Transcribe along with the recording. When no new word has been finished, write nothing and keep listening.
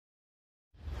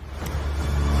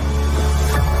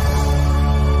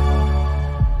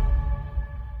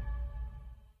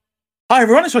Hi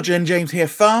everyone, it's Roger and James here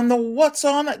from the What's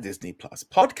On at Disney Plus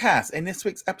podcast. In this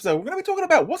week's episode, we're going to be talking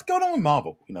about what's going on with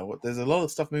Marvel. There's a lot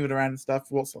of stuff moving around and stuff.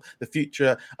 What's the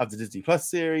future of the Disney Plus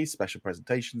series, special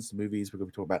presentations, movies. We're going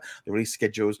to be talking about the release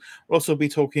schedules. We'll also be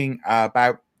talking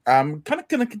about kind of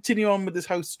going to continue on with this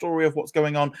whole story of what's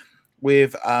going on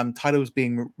with titles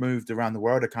being moved around the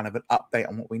world, a kind of an update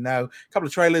on what we know, a couple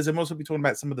of trailers, and we'll also be talking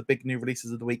about some of the big new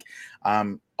releases of the week.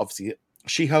 Obviously,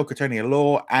 She-Hulk, Attorney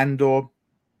Law, Andor,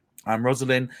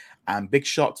 Rosalind, and Big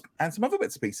Shot, and some other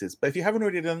bits and pieces. But if you haven't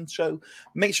already done the show,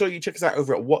 make sure you check us out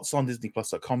over at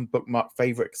whatsondisneyplus.com, bookmark,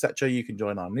 favorite, etc. You can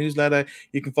join our newsletter.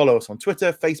 You can follow us on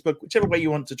Twitter, Facebook, whichever way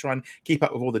you want to try and keep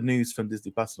up with all the news from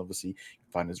Disney Plus. And obviously, you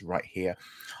can find us right here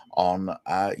on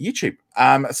YouTube.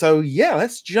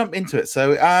 Let's jump into it.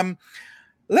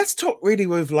 Let's talk really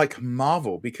with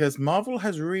Marvel, because Marvel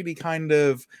has really kind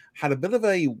of had a bit of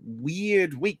a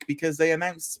weird week because they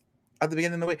announced at the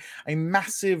beginning of the week a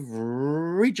massive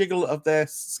rejiggle of their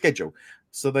schedule.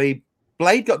 So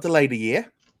Blade got delayed a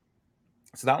year,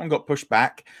 so that one got pushed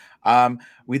back.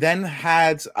 We then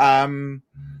had Deadpool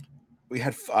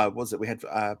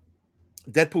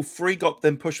 3 got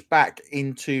then pushed back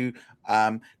into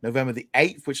November the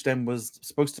 8th, which then was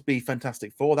supposed to be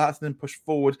Fantastic Four. That's then pushed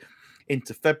forward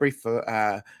into February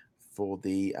for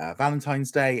the Valentine's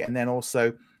Day, and then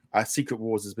also Secret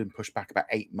Wars has been pushed back about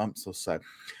 8 months or so.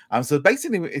 So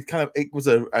basically, it was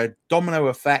a domino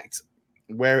effect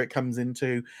where it comes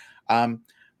into. On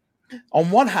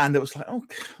one hand, it was like, oh,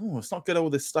 it's not good, all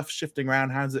this stuff shifting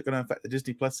around. How's it going to affect the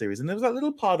Disney Plus series? And there was that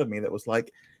little part of me that was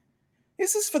like,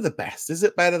 is this for the best? Is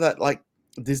it better that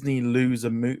Disney lose a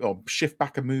movie or shift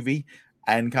back a movie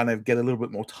and kind of get a little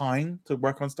bit more time to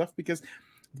work on stuff? Because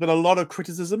there's been a lot of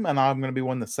criticism, and I'm going to be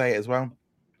one to say it as well.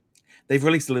 They've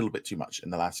released a little bit too much in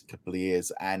the last couple of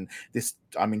years, and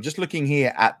just looking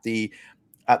here at the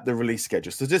release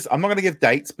schedule. So I'm not going to give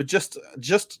dates, but just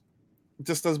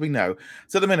as we know.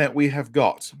 So at the minute we have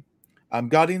got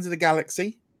Guardians of the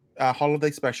Galaxy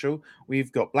holiday special.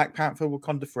 We've got Black Panther: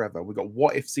 Wakanda Forever. We've got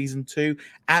What If Season 2,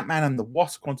 Ant-Man and the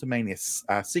Wasp: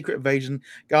 Quantumania, Secret Invasion,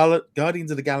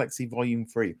 Guardians of the Galaxy Volume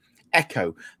 3.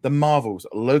 Echo, The Marvels,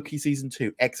 Loki Season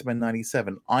 2, X-Men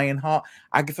 97, Ironheart,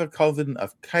 Agatha Coven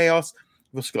of Chaos.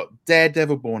 We've also got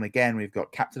Daredevil Born Again. We've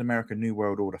got Captain America New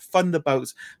World Order,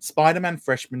 Thunderbolts, Spider-Man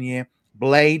Freshman Year,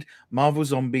 Blade, Marvel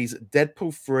Zombies,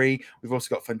 Deadpool 3. We've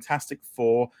also got Fantastic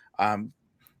Four.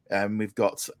 We've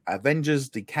got Avengers,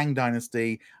 the Kang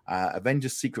Dynasty,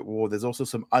 Avengers Secret War. There's also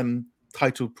some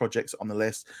untitled projects on the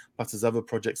list, plus there's other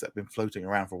projects that have been floating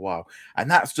around for a while. And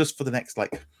that's just for the next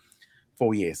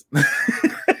 4 years.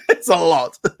 It's a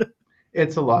lot.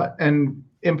 It's a lot. And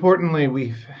importantly,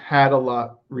 we've had a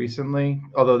lot recently,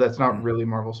 although that's not really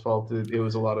Marvel's fault. It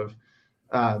was a lot of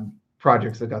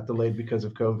projects that got delayed because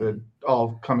of COVID,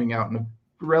 all coming out in a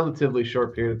relatively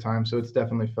short period of time. So it's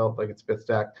definitely felt like it's a bit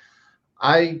stacked.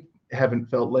 I haven't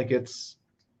felt like it's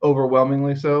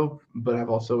overwhelmingly so, but I've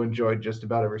also enjoyed just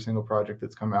about every single project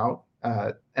that's come out.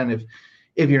 And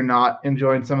if you're not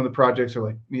enjoying some of the projects,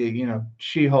 or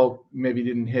She-Hulk maybe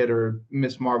didn't hit, or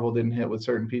Miss Marvel didn't hit with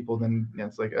certain people, then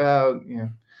it's like,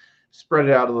 spread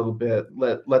it out a little bit,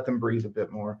 let them breathe a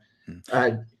bit more.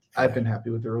 I've been happy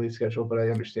with the release schedule, but I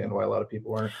understand why a lot of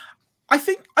people aren't. I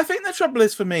think the trouble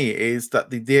is for me is that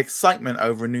the excitement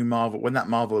over a new Marvel, when that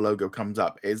Marvel logo comes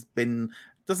up,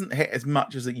 doesn't hit as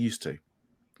much as it used to.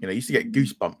 You used to get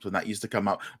goosebumps when that used to come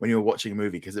up when you were watching a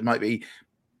movie, because it might be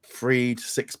 3 to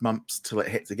 6 months till it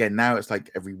hits again. Now it's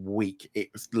like every week.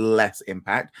 It's less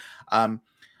impact.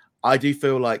 I do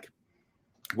feel like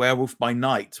Werewolf by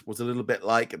Night was a little bit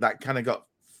like that, kind of got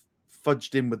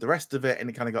fudged in with the rest of it, and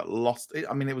it kind of got lost. It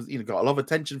was got a lot of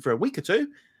attention for a week or two,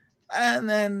 and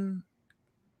then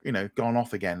gone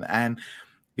off again, and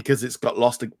because it's got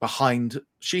lost behind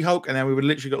She-Hulk, and then we would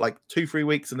literally got 2-3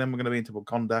 weeks, and then we're going to be into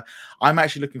Wakanda. I'm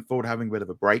actually looking forward to having a bit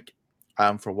of a break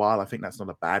for a while. I think that's not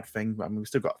a bad thing. We've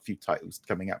still got a few titles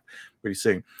coming up pretty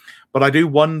soon, but I do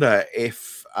wonder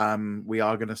if we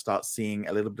are going to start seeing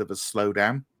a little bit of a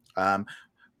slowdown.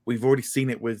 We've already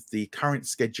seen it with the current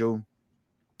schedule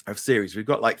of series. We've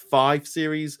got 5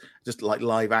 series just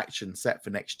live action set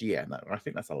for next year, and I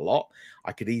think that's a lot.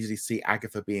 I could easily see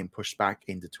Agatha being pushed back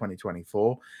into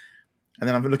 2024, and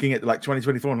then I'm looking at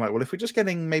 2024 and well, if we're just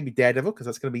getting maybe Daredevil, because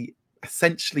that's going to be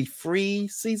essentially 3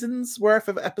 seasons worth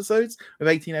of episodes of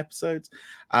 18 episodes,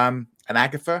 and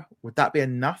Agatha, would that be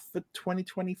enough for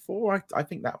 2024? I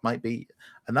think that might be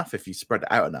enough if you spread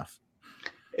it out enough.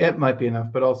 It might be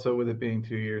enough, but also with it being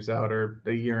 2 years out or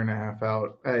a year and a half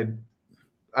out,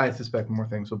 I suspect more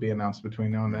things will be announced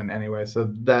between now and then anyway.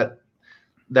 So that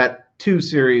that 2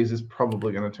 series is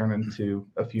probably going to turn into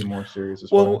a few more series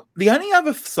as well. Well, the only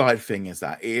other side thing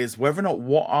is whether or not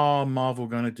what are Marvel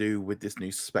going to do with this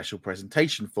new special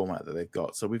presentation format that they've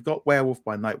got. So we've got Werewolf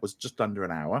by Night was just under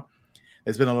an hour.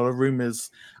 There's been a lot of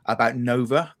rumors about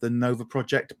Nova, the Nova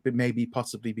project, maybe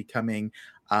possibly becoming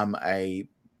a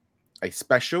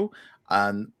special.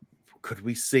 Could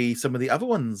we see some of the other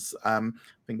ones? I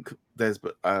think there's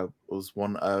was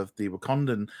one of the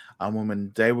Wakandan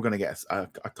woman. They were going to get a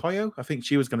Koyo. I think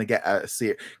she was going to get a see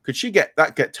it. Could she get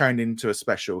turned into a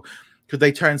special? Could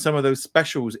they turn some of those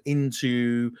specials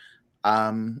into,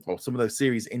 or some of those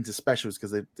series into specials?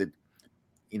 Because they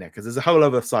because there's a whole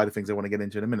other side of things I want to get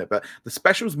into in a minute. But the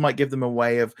specials might give them a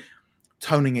way of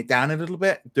toning it down a little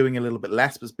bit, doing a little bit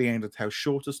less, but being able to tell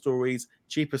shorter stories,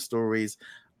 cheaper stories.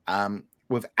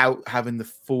 Without having the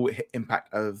full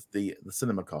impact of the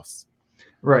cinema costs.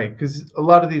 Right, because a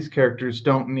lot of these characters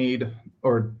don't need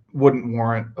or wouldn't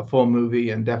warrant a full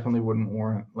movie, and definitely wouldn't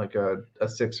warrant like a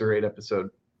 6 or 8 episode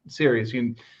series.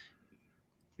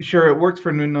 Sure, it worked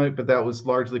for Moon Knight, but that was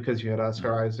largely because you had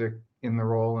Oscar Isaac in the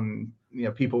role, and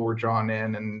people were drawn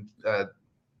in, and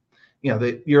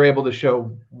you're able to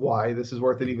show why this is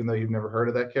worth it, even though you've never heard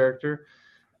of that character.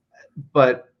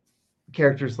 But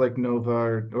characters like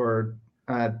Nova or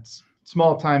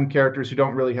small time characters who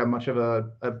don't really have much of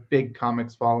a big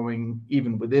comics following,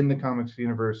 even within the comics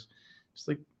universe, just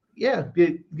like,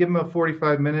 give them a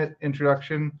 45-minute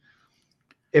introduction.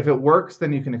 If it works,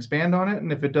 then you can expand on it,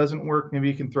 and if it doesn't work, maybe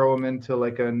you can throw them into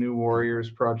like a New Warriors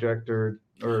project or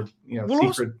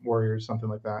Secret Warriors, something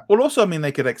like that. Well, also, I mean,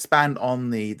 they could expand on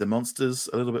the monsters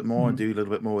a little bit more and do a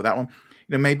little bit more with that one.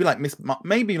 Maybe like Miss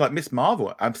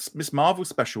Marvel. Miss Marvel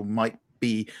special might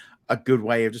be a good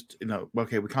way of just,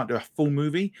 okay, we can't do a full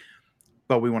movie,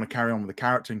 but we want to carry on with the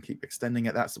character and keep extending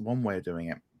it. That's one way of doing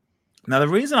it. Now, the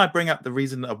reason I bring up the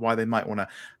reason of why they might want to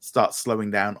start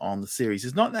slowing down on the series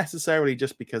is not necessarily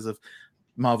just because of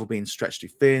Marvel being stretched too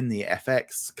thin, the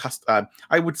FX.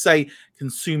 I would say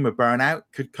consumer burnout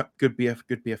could be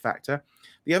a factor.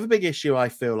 The other big issue I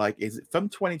feel like is from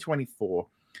 2024.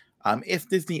 If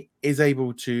Disney is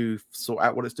able to sort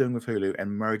out what it's doing with Hulu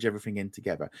and merge everything in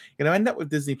together, end up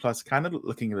with Disney Plus kind of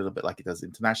looking a little bit like it does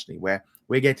internationally, where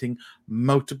we're getting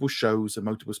multiple shows and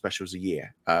multiple specials a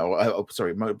year.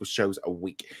 Multiple shows a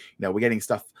week. We're getting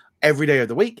stuff every day of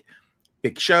the week,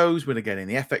 big shows. We're getting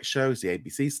the FX shows, the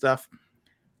ABC stuff.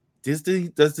 Does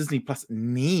Disney Plus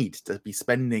need to be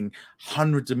spending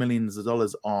hundreds of millions of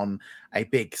dollars on a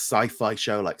big sci-fi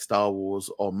show like Star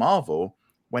Wars or Marvel,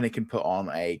 when it can put on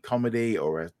a comedy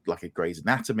or like a Grey's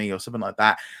Anatomy or something like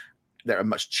that that are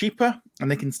much cheaper, and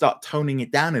they can start toning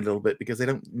it down a little bit because they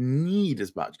don't need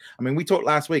as much? I mean, we talked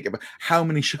last week about how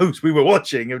many shows we were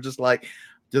watching. It was just like,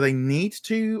 do they need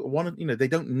to they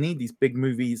don't need these big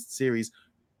movies series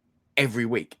every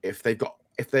week. If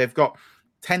they've got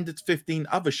 10 to 15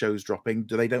 other shows dropping,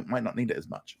 might not need it as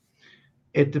much.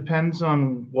 It depends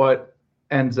on what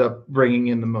ends up bringing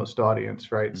in the most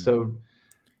audience, right? So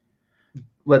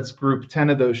let's group 10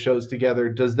 of those shows together.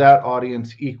 Does that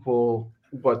audience equal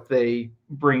what they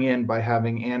bring in by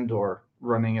having Andor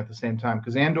running at the same time?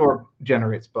 Because Andor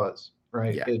generates buzz,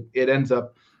 right? Yeah. It ends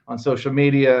up on social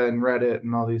media and Reddit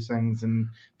and all these things, and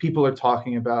people are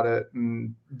talking about it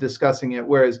and discussing it.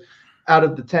 Whereas out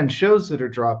of the 10 shows that are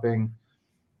dropping,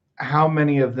 how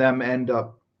many of them end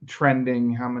up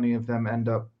trending? How many of them end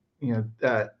up,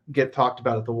 get talked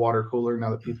about at the water cooler now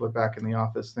that people are back in the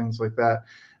office, things like that?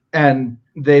 And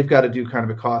they've got to do kind of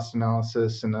a cost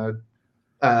analysis and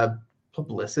a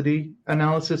publicity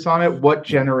analysis on it. What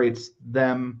generates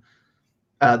them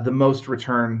the most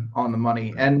return on the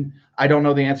money? And I don't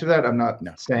know the answer to that. I'm not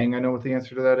saying I know what the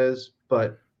answer to that is,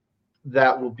 but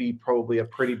that will be probably a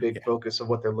pretty big focus of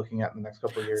what they're looking at in the next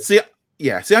couple of years. See,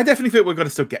 I definitely think we're going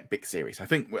to still get big series. I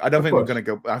think we're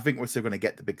still going to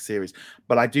get the big series,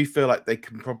 but I do feel like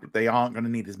they aren't going to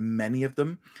need as many of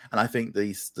them. And I think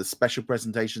the special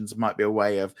presentations might be a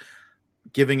way of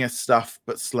giving us stuff,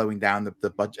 but slowing down the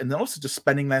budget, and then also just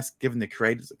spending less, giving the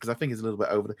creators, because I think it's a little bit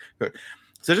over the.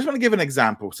 So I just want to give an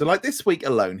example. So like this week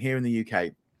alone here in the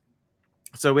UK,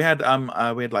 so we had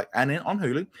like, and on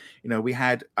Hulu, we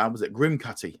had was it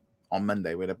Grimcutty on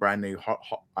Monday? We had a brand new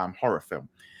horror film.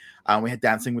 We had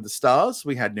Dancing with the Stars.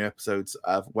 We had new episodes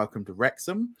of Welcome to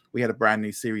Wrexham. We had a brand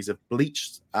new series of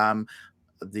Bleach,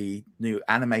 the new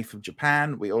anime from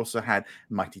Japan. We also had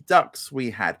Mighty Ducks.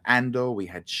 We had Andor. We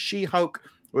had She-Hulk.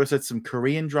 We also had some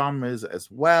Korean dramas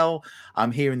as well.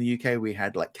 Here in the UK, we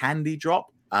had like Candy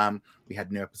Drop. We had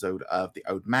a new episode of The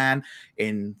Old Man.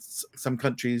 In some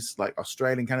countries like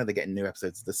Australia and Canada, they're getting new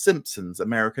episodes of The Simpsons,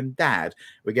 American Dad.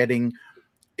 We're getting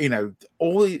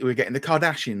we're getting the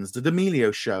Kardashians, the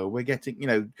D'Amelio show. We're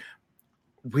getting,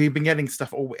 we've been getting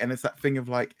stuff all, and it's that thing of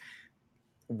like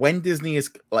when Disney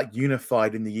is like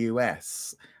unified in the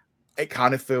US, it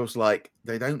kind of feels like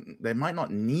they might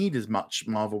not need as much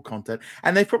Marvel content,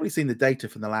 and they've probably seen the data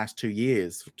from the last 3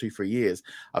 years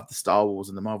of the Star Wars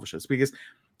and the Marvel shows, because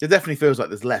it definitely feels like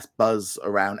there's less buzz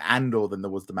around Andor than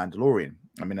there was the Mandalorian.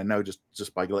 I mean, I know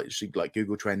just by like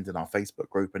Google Trends in our Facebook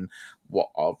group and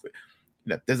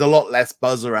there's a lot less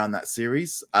buzz around that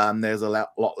series. There's a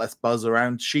lot less buzz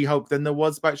around She-Hulk than there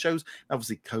was about shows.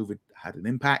 Obviously, COVID had an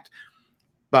impact,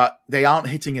 but they aren't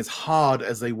hitting as hard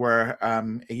as they were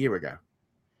a year ago.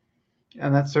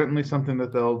 And that's certainly something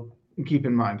that they'll keep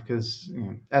in mind, because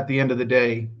at the end of the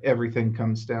day, everything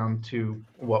comes down to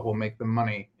what will make them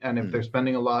money. And if they're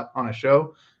spending a lot on a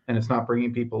show and it's not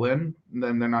bringing people in,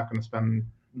 then they're not going to spend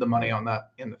the money on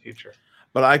that in the future.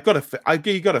 But you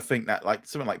got to think that like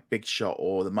something like Big Shot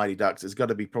or the Mighty Ducks has got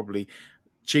to be probably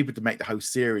cheaper to make the whole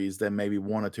series than maybe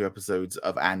 1 or 2 episodes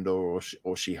of Andor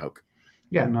or She-Hulk.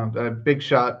 Yeah, no, Big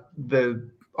Shot,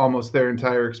 almost their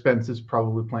entire expense is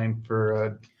probably playing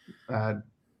for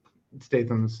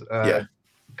Statham's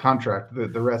contract.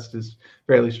 The rest is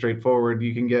fairly straightforward.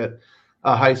 You can get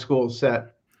a high school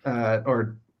set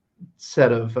or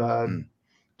set of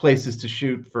places to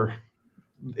shoot for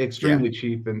extremely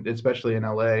cheap, and especially in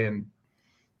LA. And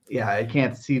I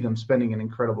can't see them spending an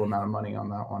incredible amount of money on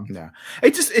that one. Yeah,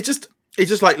 it's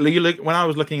just like you look, when I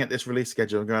was looking at this release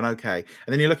schedule and going, okay,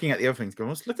 and then you're looking at the other things going,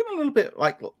 it's looking a little bit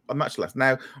like much less.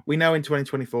 Now we know in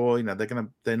 2024,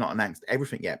 they're not announced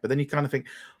everything yet, but then you kind of think,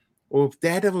 well, with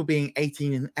Daredevil being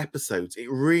 18 episodes, it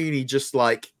really just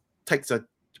like takes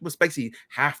basically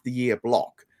half the year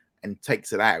block and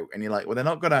takes it out, and you're like, well, they're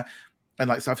not gonna. And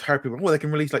like, so I've heard people, well, they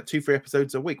can release like 2-3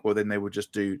 episodes a week. Well, then they would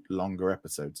just do longer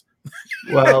episodes.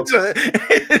 Well,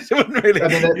 it wouldn't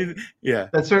really,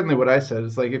 that's certainly what I said.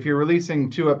 It's like, if you're releasing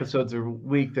 2 episodes a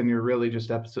week, then you're really just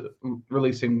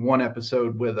releasing 1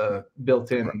 episode with a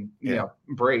built-in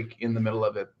break in the middle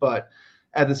of it. But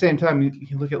at the same time,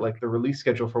 you look at like the release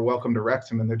schedule for Welcome to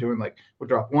Wrexham, and they're doing like, we'll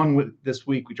drop 1 this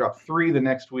week, we drop 3 the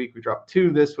next week, we drop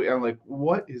 2 this week. I'm like,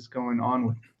 what is going on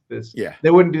with this? Yeah,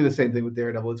 they wouldn't do the same thing with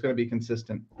Daredevil. It's going to be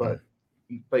consistent, but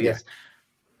yes,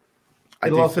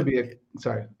 it'll also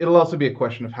be a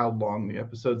question of how long the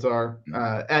episodes are.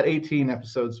 At 18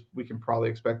 episodes, we can probably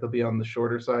expect they'll be on the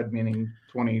shorter side, meaning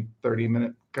 20-30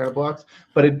 minute kind of blocks,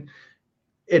 but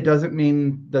it doesn't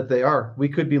mean that they are. We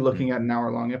could be looking at an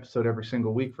hour-long episode every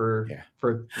single week for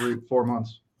 3-4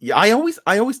 months. Yeah, I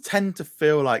always tend to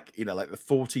feel like, like the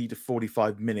 40 to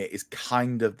 45 minute is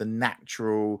kind of the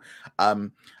natural,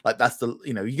 like that's the,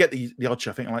 you get the odd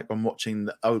show. I think like I'm watching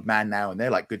The Old Man now, and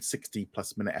they're like good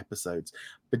 60+ minute episodes.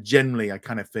 But generally, I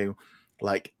kind of feel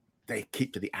like they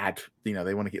keep to the ad,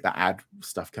 they want to get that ad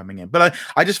stuff coming in. But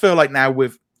I just feel like now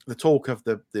with the talk of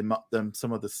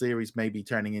some of the series maybe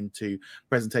turning into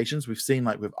presentations, we've seen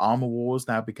like with Armor Wars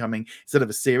now becoming, instead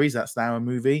of a series, that's now a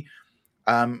movie.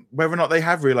 Whether or not they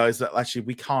have realized that actually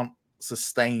we can't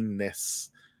sustain this,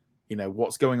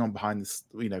 what's going on behind this,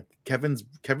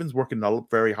 Kevin's working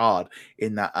very hard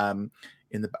in that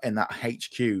in that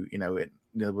HQ,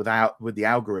 with the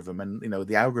algorithm, and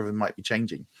the algorithm might be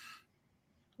changing.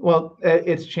 Well,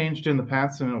 it's changed in the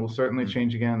past, and it will certainly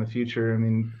change again in the future. I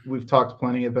mean, we've talked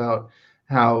plenty about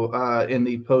how in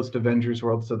the post-Avengers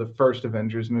world, so the first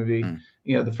Avengers movie,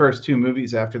 the first 2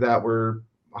 movies after that were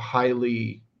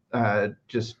highly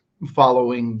just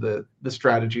following the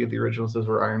strategy of the originals. Those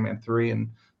were Iron Man 3 and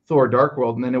Thor Dark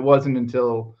World. And then it wasn't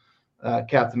until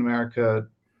Captain America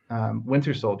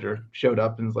Winter Soldier showed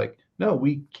up and was like, no,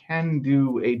 we can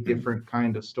do a different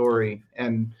kind of story.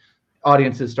 And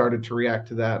audiences started to react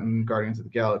to that, and Guardians of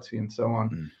the Galaxy and so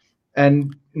on.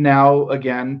 And now,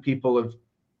 again, people have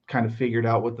kind of figured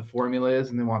out what the formula is,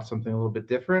 and they want something a little bit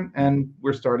different. And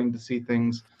we're starting to see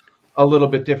things a little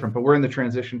bit different, but we're in the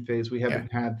transition phase. We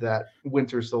haven't had that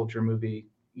Winter Soldier movie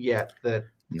yet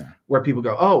where people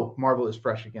go, oh, Marvel is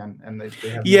fresh again. And they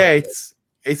have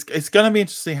it's going to be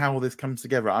interesting how all this comes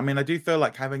together. I mean, I do feel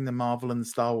like having the Marvel and the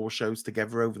Star Wars shows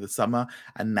together over the summer,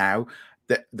 and now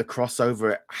the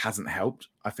crossover hasn't helped.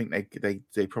 I think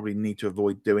they probably need to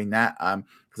avoid doing that,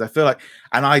 because I feel like,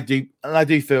 and I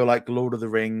do feel like Lord of the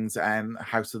Rings and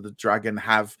House of the Dragon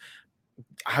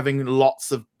having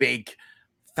lots of big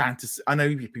fantasy. I know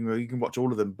you can watch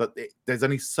all of them, but there's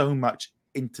only so much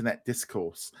internet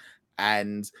discourse,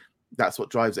 and that's what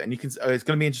drives it. And it's going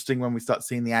to be interesting when we start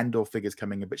seeing the Andor figures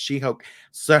coming in. But She-Hulk,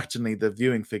 certainly the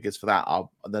viewing figures for that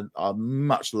are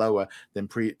much lower than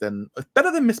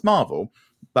better than Miss Marvel,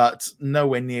 but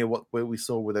nowhere near what we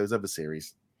saw with those other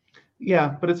series. Yeah,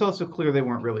 but it's also clear they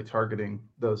weren't really targeting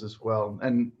those as well.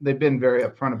 And they've been very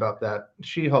upfront about that.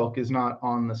 She-Hulk is not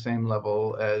on the same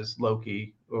level as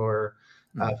Loki or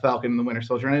Falcon and the Winter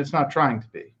Soldier, and it's not trying to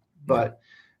be. But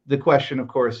the question, of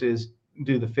course, is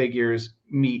do the figures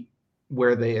meet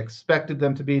where they expected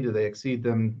them to be? Do they exceed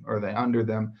them? Or are they under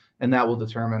them? And that will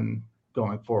determine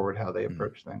going forward how they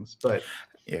approach things. But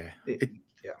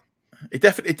it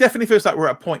definitely feels like we're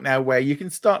at a point now where you can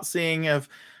start seeing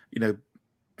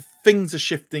things are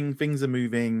shifting, things are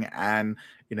moving, and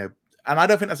and I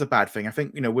don't think that's a bad thing. I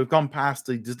think we've gone past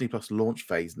the Disney Plus launch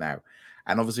phase now,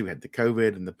 and obviously we had the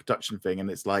COVID and the production thing,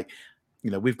 and it's like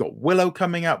we've got Willow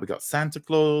coming up, we've got Santa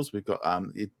Claus, we've got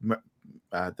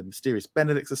the Mysterious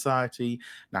Benedict Society,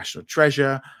 National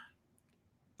Treasure,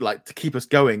 like to keep us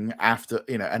going after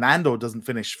and Andor doesn't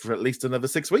finish for at least another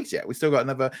 6 weeks yet. We still got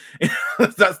another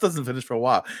that doesn't finish for a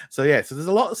while. So there's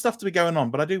a lot of stuff to be going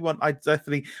on, but I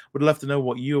definitely would love to know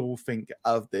what you all think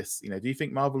of this. Do you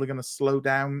think Marvel are going to slow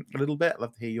down a little bit? I'd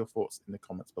love to hear your thoughts in the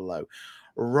comments below.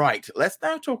 Right, let's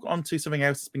now talk on to something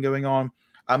else that's been going on.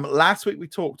 Last week we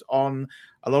talked on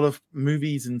a lot of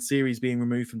movies and series being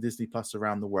removed from Disney Plus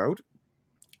around the world.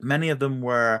 Many of them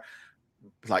were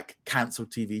like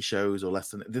cancelled TV shows or less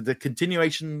than the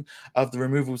continuation of the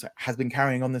removals has been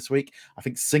carrying on this week. I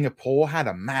think Singapore had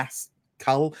a mass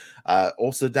cull.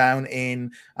 Also down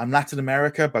in Latin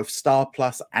America, both Star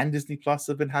Plus and Disney Plus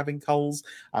have been having culls.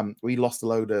 We lost a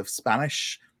load of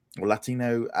Spanish or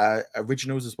Latino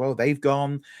originals as well. They've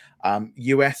gone.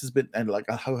 US has been, and like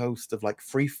a whole host of like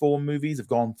freeform movies have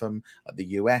gone from the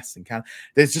US and Canada.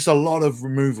 There's just a lot of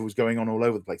removals going on all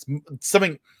over the place.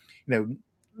 Something,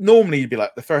 normally you'd be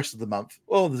like the first of the month,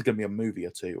 there's going to be a movie or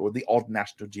two, or the odd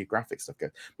National Geographic stuff goes.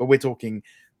 But we're talking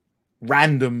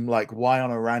random, like why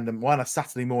on a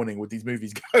Saturday morning would these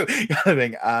movies go? Kind of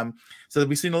thing. So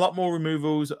we've seen a lot more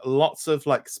removals, lots of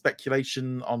like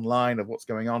speculation online of what's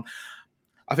going on.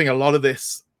 I think a lot of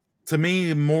this, to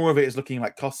me, more of it is looking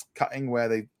like cost cutting,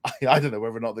 where I don't know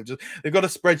whether or not they've got a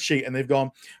spreadsheet and they've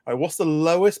gone, all right, what's the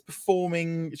lowest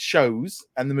performing shows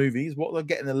and the movies? What are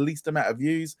getting the least amount of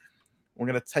views? We're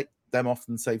going to take them off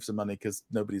and save some money because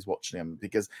nobody's watching them.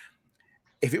 Because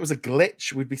if it was a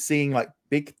glitch, we'd be seeing like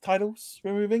big titles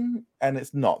removing, and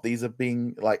it's not. These are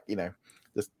being like,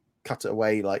 just cut it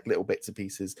away like little bits and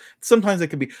pieces. Sometimes it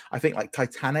can be, I think like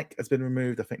Titanic has been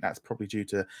removed. I think that's probably due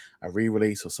to a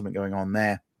re-release or something going on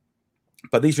there.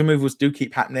 But these removals do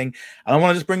keep happening, and I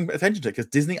want to just bring attention to it because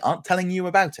Disney aren't telling you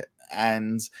about it,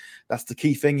 and that's the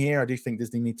key thing here. I do think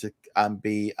Disney need to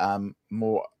be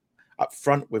more up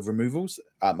front with removals.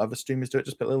 Other streamers do it.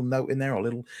 Just put a little note in there or a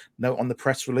little note on the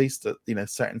press release that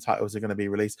certain titles are going to be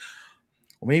released,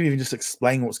 or maybe even just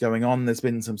explain what's going on. There's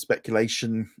been some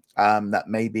speculation that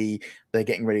maybe they're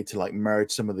getting ready to like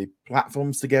merge some of the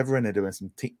platforms together and they're doing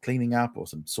some cleaning up or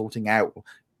some sorting out.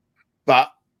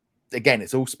 But again,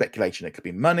 it's all speculation. It could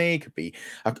be money. It could be.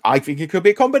 I think it could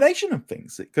be a combination of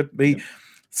things. It could be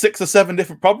 6 or 7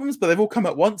 different problems, but they've all come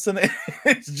at once, and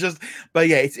it's just. But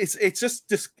yeah, it's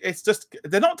just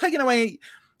they're not taking away.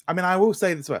 I mean, I will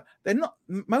say this way: they're not,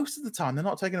 most of the time they're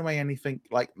not taking away anything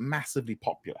like massively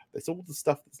popular. It's all the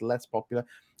stuff that's less popular.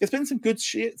 There's been some good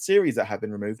series that have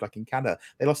been removed, like in Canada,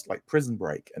 they lost like Prison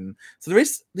Break, and so there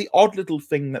is the odd little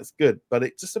thing that's good, but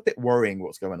it's just a bit worrying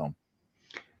what's going on.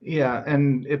 Yeah,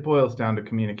 and it boils down to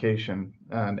communication.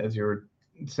 And as you were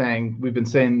saying, we've been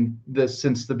saying this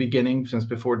since the beginning, since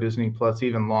before Disney Plus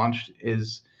even launched,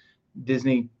 is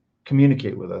Disney,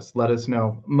 communicate with us. Let us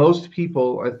know. Most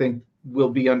people, I think, will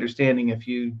be understanding if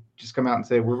you just come out and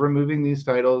say, we're removing these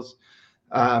titles.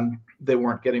 They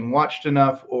weren't getting watched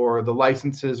enough, or the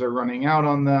licenses are running out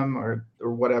on them, or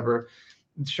whatever.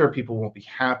 Sure, people won't be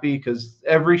happy because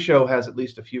every show has at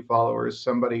least a few followers,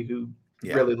 somebody who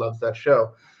really loves that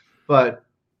show. But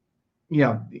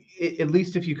at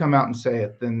least if you come out and say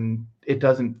it, then it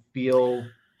doesn't feel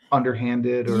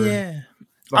underhanded or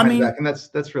behind the back, and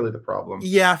that's really the problem.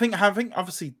 Yeah, I think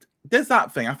obviously there's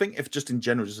that thing. I think if just in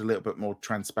general, just a little bit more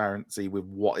transparency with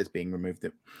what is being removed.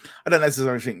 I don't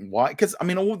necessarily think why, because I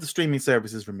mean, all of the streaming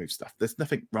services remove stuff. There's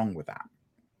nothing wrong with that,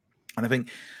 and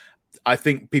I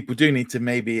think people do need to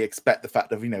maybe expect the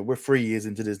fact of we're 3 years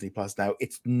into Disney Plus now.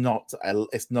 It's not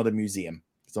a museum.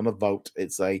 It's not a vote.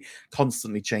 It's a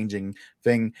constantly changing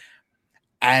thing,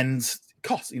 and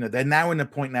cost. They're now in a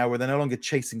point now where they're no longer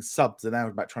chasing subs. They're now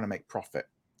about trying to make profit.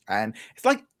 And it's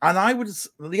like,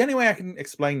 the only way I can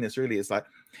explain this really is like,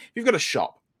 if you've got a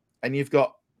shop and you've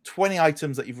got 20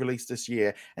 items that you've released this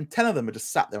year, and 10 of them are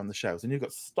just sat there on the shelves, and you've got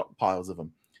stockpiles of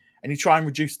them, and you try and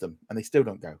reduce them, and they still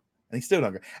don't go.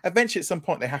 Eventually, at some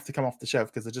point, they have to come off the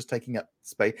shelf because they're just taking up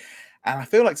space. And I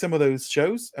feel like some of those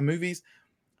shows and movies,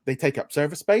 they take up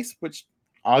server space, which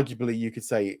arguably you could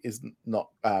say is not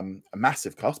a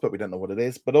massive cost, but we don't know what it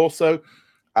is. But also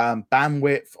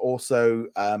bandwidth, also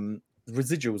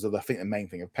residuals are, I think, the main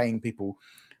thing of paying people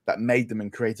that made them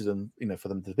and created them, for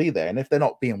them to be there. And if they're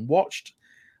not being watched,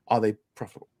 are they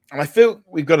profitable? And I feel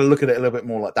we've got to look at it a little bit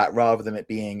more like that, rather than it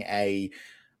being a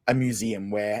museum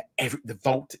where the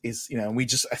vault is, and we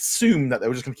just assume that they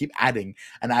were just going to keep adding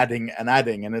and adding and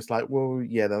adding, and it's like, well,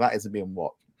 yeah, that isn't being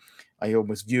watched. I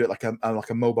almost view it like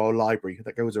a mobile library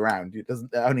that goes around. It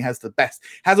only has the best,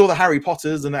 has all the Harry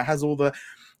Potters, and it has all the,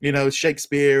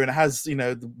 Shakespeare, and it has,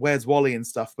 the Where's Wally and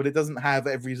stuff, but it doesn't have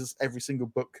every single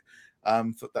book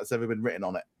that's ever been written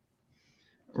on it.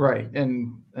 Right.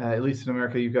 And at least in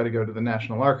America, you've got to go to the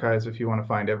National Archives if you want to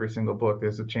find every single book.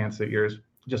 There's a chance that yours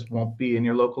just won't be in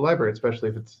your local library, especially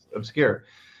if it's obscure.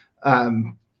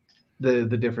 The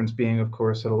difference being, of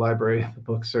course, at a library, the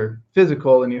books are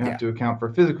physical and you have to account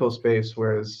for physical space,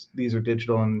 whereas these are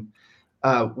digital. And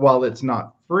while it's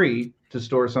not free to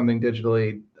store something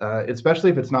digitally, especially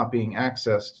if it's not being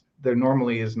accessed, there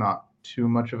normally is not too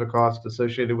much of a cost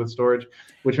associated with storage,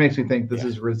 which makes me think this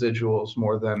is residuals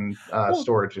more than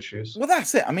storage issues. Well,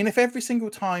 that's it. I mean, if every single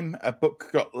time a book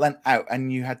got lent out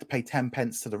and you had to pay 10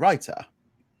 pence to the writer,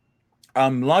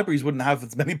 libraries wouldn't have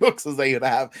as many books as they would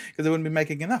have, because they wouldn't be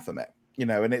making enough of it,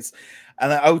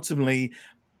 and ultimately,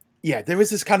 there is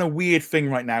this kind of weird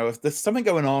thing right now. If there's something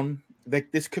going on,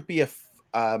 this could be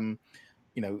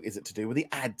is it to do with the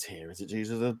ad tier? Is it due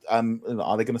to the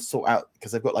are they going to sort out,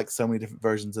 because they've got like so many different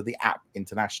versions of the app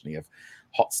internationally, of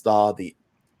Hotstar, the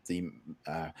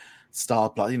Star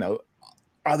Plus,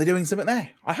 are they doing something there?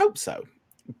 I hope so.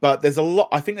 But there's a lot.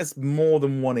 I think there's more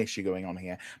than one issue going on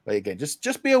here. But again,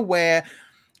 just be aware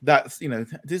that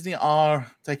Disney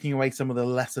are taking away some of the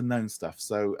lesser known stuff.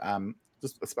 So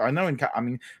I know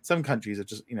some countries are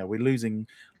just we're losing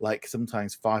like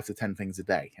sometimes 5 to 10 things a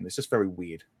day, and it's just very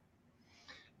weird.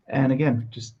 And again,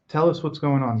 just tell us what's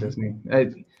going on, Disney.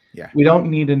 We don't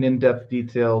need an in-depth,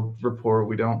 detailed report.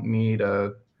 We don't need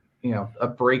a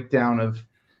breakdown of,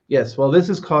 yes, well, this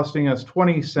is costing us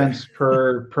 20 cents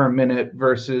per minute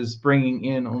versus bringing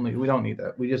in only. We don't need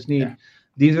that. We just need,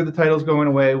 these are the titles going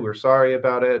away. We're sorry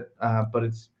about it, but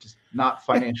it's just not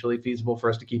financially feasible for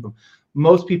us to keep them.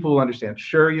 Most people will understand.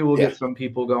 Sure, you will get some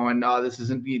people going, no, this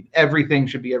isn't, everything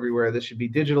should be everywhere. This should be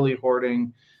digitally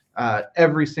hoarding.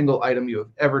 Every single item you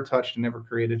have ever touched and ever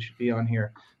created should be on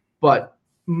here. But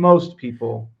most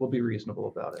people will be reasonable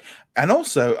about it. And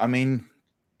also, I mean,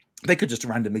 they could just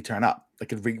randomly turn up. They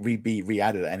could be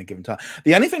re-added at any given time.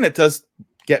 The only thing that does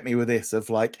get me with this of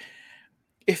like,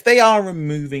 if they are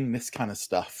removing this kind of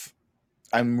stuff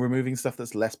and removing stuff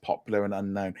that's less popular and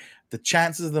unknown, the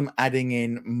chances of them adding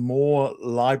in more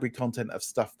library content of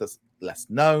stuff that's less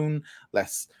known,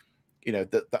 less,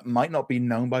 that might not be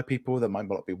known by people, that might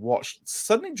not be watched,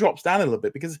 suddenly drops down a little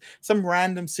bit, because some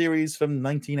random series from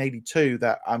 1982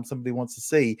 that somebody wants to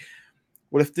see.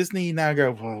 Well, if Disney now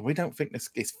go, well, we don't think this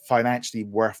is financially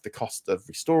worth the cost of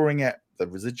restoring it, the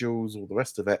residuals, all the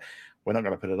rest of it, we're not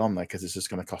going to put it on there because it's just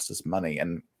going to cost us money.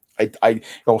 And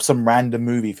or some random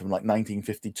movie from like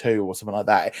 1952 or something like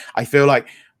that. I feel like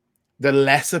the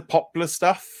lesser popular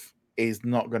stuff is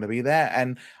not going to be there.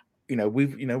 And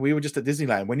we were just at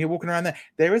Disneyland. When you're walking around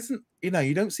there isn't,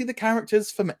 you don't see the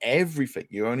characters from everything.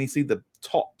 You only see the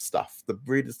top stuff, the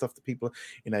weirdest stuff that people,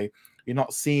 you're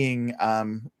not seeing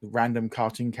random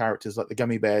cartoon characters like the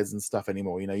gummy bears and stuff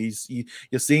anymore.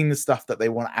 You're seeing the stuff that they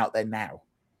want out there now.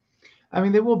 I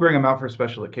mean, they will bring them out for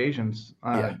special occasions,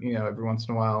 every once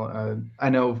in a while. I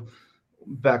know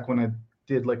back when I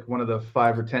did like one of the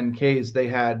 5 or 10 Ks, they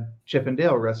had Chip and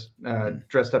Dale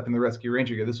dressed up in the Rescue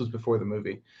Ranger gear. This was before the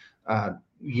movie.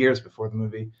 Years before the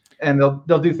movie, and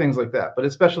they'll do things like that. But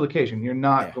it's special occasion. You're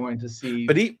not going to see.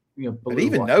 But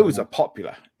even those are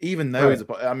popular. Even those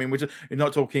are. I mean, you're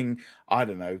not talking. I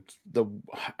don't know the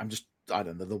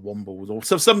Wombles or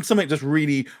something just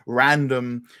really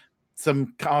random.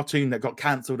 Some cartoon that got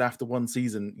cancelled after one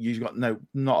season. You've got not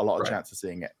a lot of chance of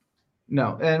seeing it.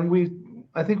 No, and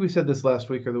I think we said this last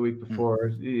week or the week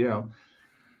before.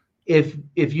 If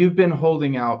you've been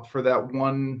holding out for that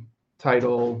one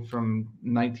title from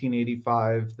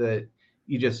 1985 that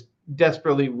you just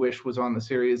desperately wish was on the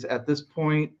series, at this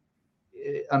point,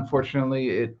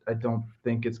 unfortunately, I don't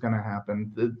think it's going to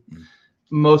happen.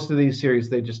 Most of these series,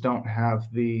 they just don't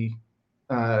have the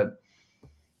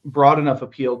broad enough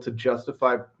appeal to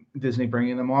justify Disney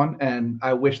bringing them on, and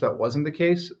I wish that wasn't the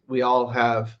case. We all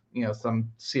have, some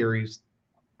series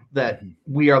that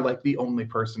we are like the only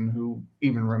person who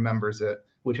even remembers it,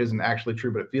 which isn't actually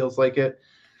true, but it feels like it.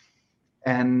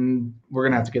 And we're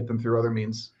going to have to get them through other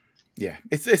means. Yeah,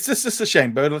 it's just a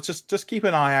shame, but let's just keep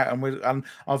an eye out, and we'll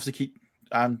obviously keep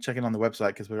checking on the website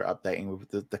because we're updating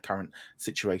with the current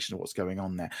situation of what's going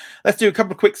on there. Let's do a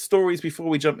couple of quick stories before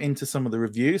we jump into some of the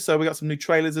reviews. So we got some new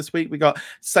trailers this week. We got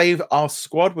Save Our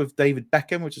Squad with David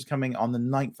Beckham, which is coming on the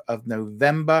 9th of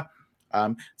November.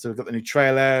 So we've got the new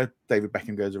trailer. David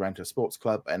Beckham goes around to a sports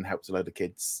club and helps a load of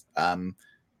kids.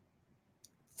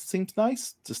 Seems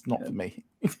nice, just not for me.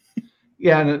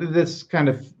 Yeah, and this kind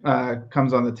of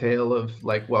comes on the tail of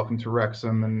like Welcome to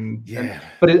Wrexham,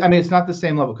 but it's not the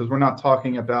same level because we're not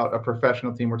talking about a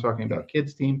professional team. We're talking about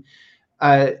kids team.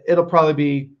 It'll probably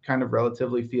be kind of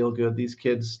relatively feel good. These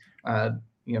kids,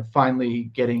 finally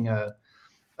getting a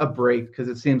break because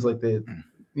it seems like the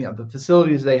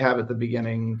facilities they have at the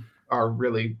beginning are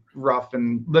really rough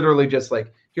and literally just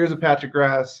like here's a patch of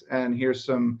grass and here's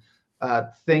some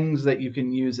things that you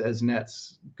can use as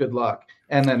nets. Good luck.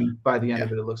 And then by the end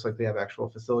of it looks like they have actual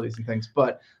facilities and things.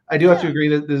 But I do have to agree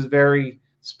that this is very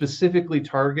specifically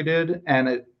targeted. And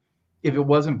if it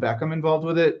wasn't Beckham involved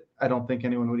with it, I don't think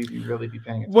anyone would even really be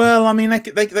paying attention. Well, I mean,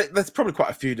 there's probably quite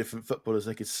a few different footballers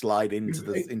they could slide into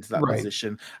that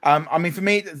position. I mean, for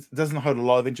me, it doesn't hold a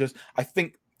lot of interest. I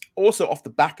think also off the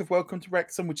back of Welcome to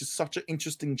Wrexham, which is such an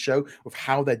interesting show with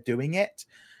how they're doing it,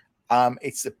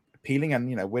 it's appealing.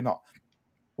 And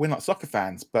we're not soccer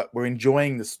fans, but we're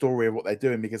enjoying the story of what they're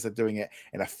doing because they're doing it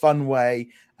in a fun way,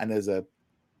 and there's a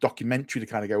documentary to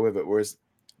kind of go with it. Whereas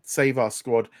Save Our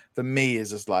Squad for me is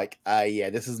just like,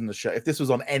 this isn't a show. If this was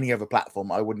on any other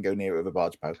platform, I wouldn't go near it with a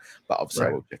barge pole. But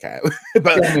obviously, we'll check it out.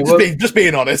 But just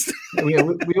being honest, we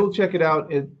will check it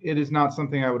out. It is not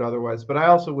something I would otherwise, but I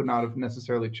also would not have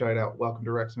necessarily tried out Welcome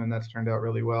to Wrexham, and that's turned out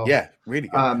really well. Yeah, really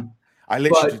good. I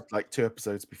literally did like 2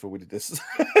 episodes before we did this.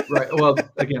 Right. Well,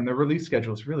 again, the release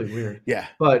schedule is really weird. Yeah.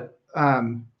 But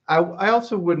I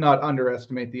also would not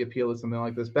underestimate the appeal of something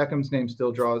like this. Beckham's name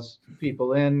still draws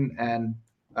people in, and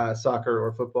soccer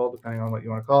or football, depending on what you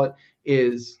want to call it,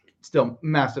 is still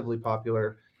massively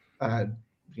popular.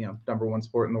 Number one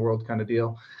sport in the world kind of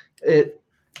deal.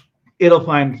 It'll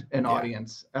find an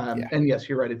audience. And yes,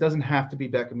 you're right. It doesn't have to be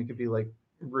Beckham. It could be like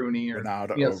Rooney or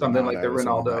Ronaldo, something like the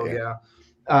Ronaldo. Yeah.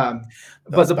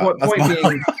 But the point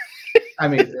being, I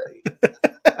mean,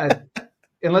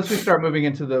 unless we start moving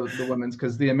into the women's,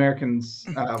 because the Americans.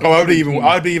 I'd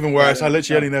be even worse. I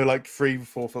literally only know like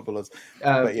 3-4 footballers.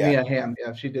 Mia Hamm,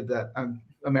 if she did that,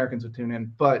 Americans would tune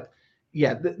in. But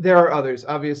yeah, there are others.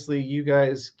 Obviously, you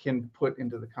guys can put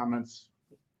into the comments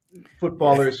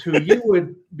footballers who you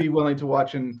would be willing to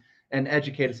watch and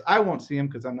educate us. I won't see them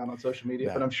because I'm not on social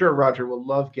media, but I'm sure Roger will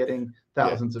love getting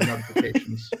thousands of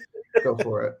notifications. Go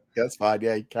for it. That's fine.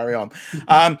 Yeah, carry on.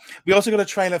 We also got a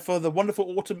trailer for the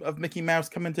Wonderful Autumn of Mickey Mouse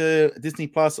coming to Disney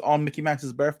Plus on Mickey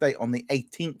Mouse's birthday on the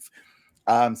 18th.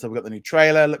 So we got the new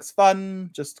trailer. Looks fun.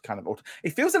 Just kind of autumn.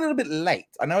 It feels a little bit late.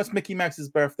 I know it's Mickey Mouse's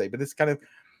birthday, but it's kind of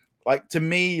like, to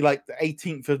me, like the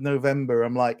 18th of November.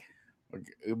 I'm like,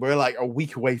 we're like a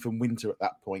week away from winter at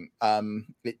that point.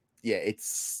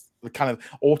 It's the kind of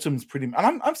autumn's pretty.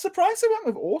 And I'm surprised they went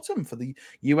with autumn for the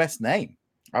US name.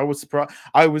 I was surprised.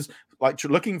 I was like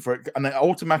looking for it, and I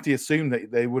automatically assumed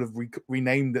that they would have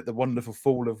renamed it the Wonderful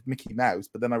Fall of Mickey Mouse.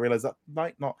 But then I realized that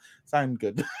might not sound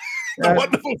good. The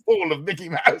Wonderful Fall of Mickey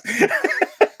Mouse.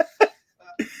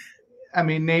 I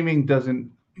mean, naming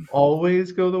doesn't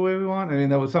always go the way we want. I mean,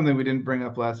 that was something we didn't bring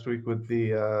up last week with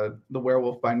the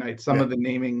Werewolf by Night. Some of the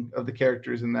naming of the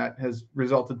characters in that has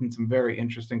resulted in some very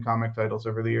interesting comic titles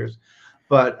over the years.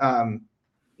 But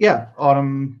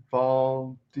autumn,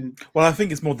 fall. Well, I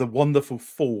think it's more the Wonderful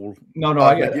Fall. No,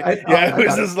 I get it.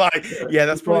 It's just like,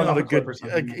 that's probably not a good.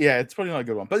 It's probably not a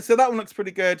good one. But so that one looks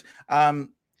pretty good.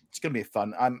 It's gonna be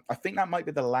fun. I think that might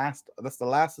be the last. That's the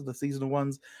last of the seasonal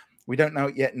ones. We don't know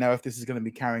if this is going to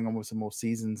be carrying on with some more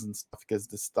seasons and stuff because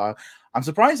the style. I'm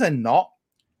surprised they're not.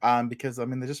 Because I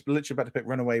mean they're just literally about to put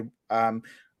Runaway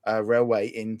Railway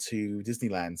into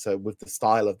Disneyland. So with the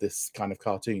style of this kind of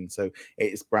cartoon, so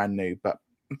it is brand new. But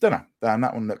I don't know.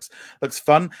 That one looks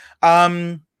fun.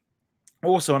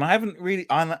 Also, and I haven't really.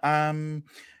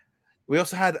 We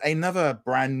also had another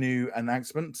brand new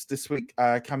announcement this week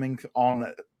coming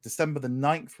on December the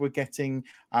 9th. We're getting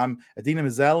Idina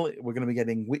Menzel. We're going to be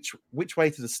getting Which Way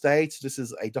to the Stage. This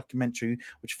is a documentary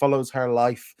which follows her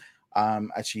life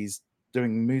as she's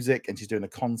doing music, and she's doing a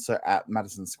concert at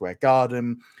Madison Square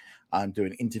Garden.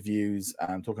 Doing interviews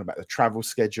and talking about the travel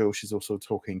schedule. She's also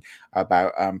talking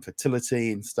about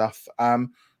fertility and stuff.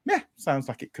 Sounds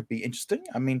like it could be interesting.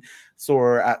 I mean, saw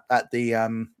her at the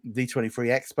D23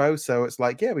 Expo, so it's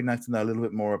like, it'd be nice to know a little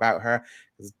bit more about her.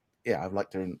 I've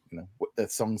liked her, the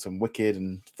songs from Wicked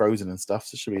and Frozen and stuff,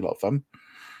 so it should be a lot of fun.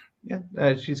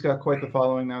 Yeah, she's got quite the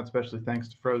following now, especially thanks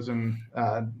to Frozen.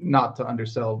 Not to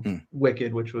undersell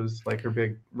Wicked, which was like her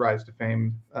big rise to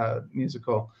fame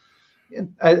musical.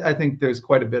 And I think there's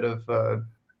quite a bit of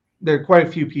there are quite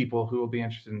a few people who will be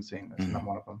interested in seeing this, and I'm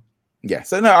one of them. Yeah,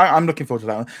 so no, I'm looking forward to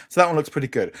that one. So that one looks pretty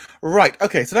good. Right,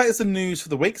 okay, so that is the news for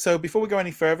the week. So before we go any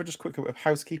further, just quick bit of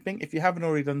housekeeping. If you haven't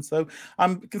already done so,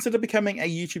 consider becoming a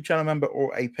YouTube channel member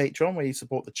or a Patreon where you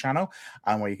support the channel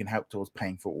and where you can help towards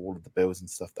paying for all of the bills and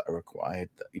stuff that are required,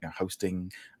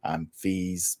 hosting,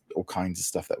 fees, all kinds of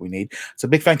stuff that we need. So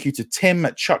big thank you to Tim,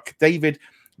 Chuck, David,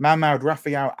 Mahmoud,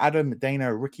 Raphael, Adam,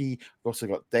 Dana, Ricky. We've also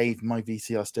got Dave, My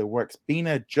VCR Still Works,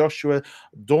 Bina, Joshua,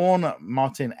 Dawn,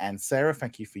 Martin, and Sarah.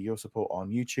 Thank you for your support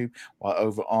on YouTube. While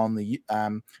over on the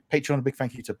Patreon, a big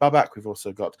thank you to Babak. We've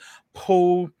also got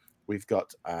Paul. We've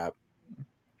got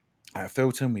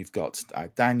Filton. We've got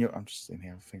Daniel. I'm just in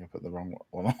here. I think I put the wrong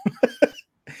one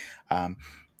on.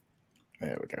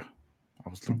 There we go.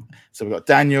 So we've got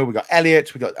Daniel, we've got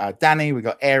Elliot, we've got Danny, we've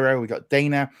got Aero, we've got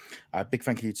Dana. Big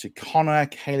thank you to Connor,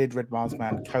 Caleb, Red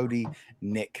Marsman, Cody,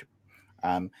 Nick.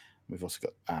 We've also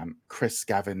got Chris,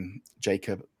 Gavin,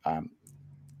 Jacob,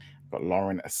 got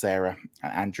Lauren, Sarah,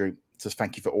 and Andrew. So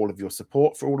thank you for all of your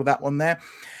support for all of that one there.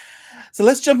 So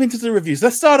let's jump into the reviews.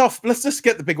 Let's start off. Let's just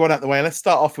get the big one out of the way. Let's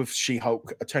start off with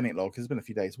She-Hulk, Attorney at Law, because it's been a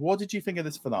few days. What did you think of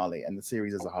this finale and the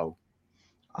series as a whole?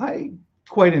 I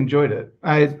quite enjoyed it.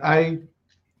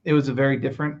 It was a very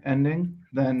different ending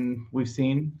than we've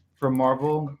seen from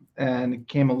Marvel, and it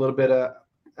came a little bit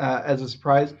as a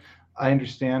surprise. I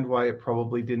understand why it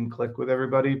probably didn't click with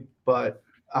everybody, but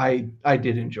I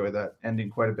did enjoy that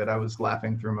ending quite a bit. I was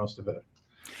laughing through most of it.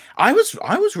 I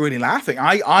was really laughing.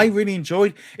 I really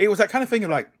enjoyed it. Was that kind of thing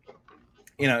of like,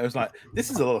 it was like,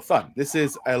 this is a lot of fun. This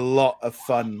is a lot of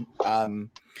fun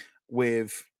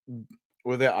with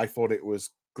it. I thought it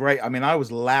was great. I mean, I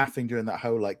was laughing during that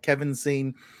whole like Kevin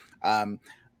scene.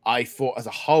 I thought as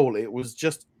a whole, it was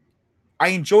just, I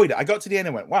enjoyed it. I got to the end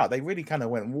and went, wow, they really kind of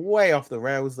went way off the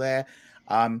rails there.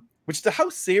 Which the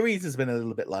whole series has been a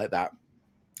little bit like that.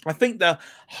 I think the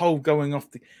whole going off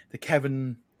the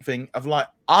Kevin thing of like,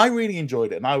 I really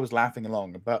enjoyed it and I was laughing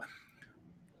along, but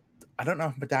I don't know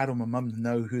if my dad or my mum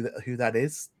know who that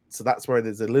is. So that's where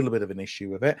there's a little bit of an issue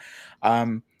with it.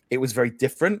 It was very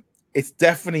different. It's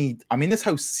definitely, I mean, this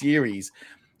whole series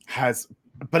has,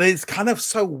 but it's kind of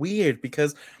so weird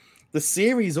because the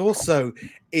series also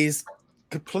is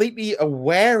completely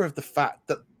aware of the fact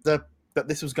that that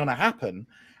this was going to happen,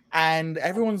 and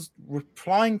everyone's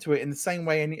replying to it in the same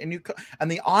way,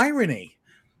 and the irony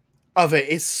of it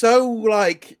is so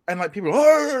like, and like people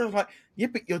are like, yeah,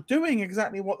 but you're doing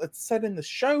exactly what it said in the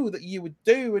show that you would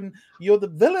do, and you're the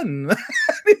villain.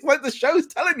 It's like the show's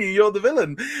telling you you're the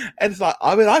villain, and it's like,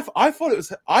 I mean, I thought it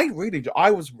was,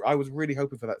 I was really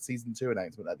hoping for that season 2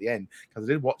 announcement at the end because I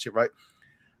did watch it, right?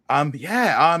 I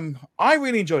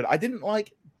really enjoyed it. I didn't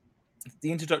like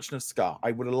the introduction of Scar.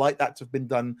 I would have liked that to have been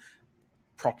done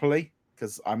properly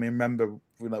because I mean, remember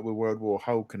with World War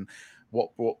Hulk and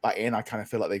what brought that in. I kind of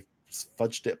feel like they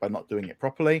fudged it by not doing it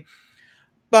properly.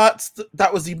 But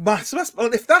that was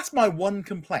if that's my one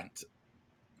complaint.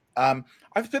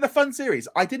 It's been a fun series.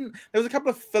 There was a couple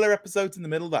of filler episodes in the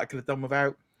middle that I could have done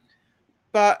without,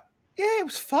 but yeah, it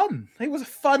was fun. It was a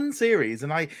fun series,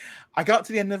 and I got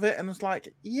to the end of it and was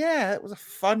like, yeah, it was a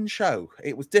fun show.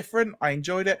 It was different. I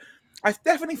enjoyed it. I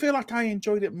definitely feel like I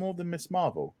enjoyed it more than Miss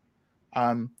Marvel,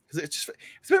 because it's a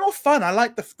bit more fun. I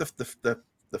like the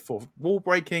fourth wall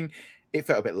breaking. It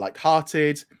felt a bit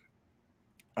lighthearted.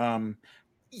 Some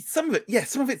of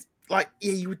it's like,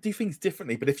 yeah, you would do things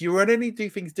differently, but if you would only do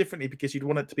things differently because you'd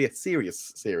want it to be a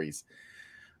serious series,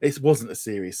 this wasn't a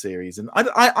serious series, and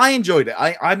I enjoyed it.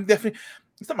 I'm definitely,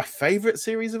 it's not my favorite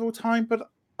series of all time, but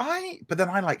then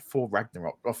I like Thor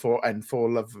Ragnarok or Thor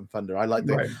Love and Thunder. I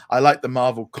like the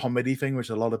Marvel comedy thing, which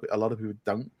a lot of people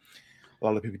don't. A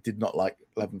lot of people did not like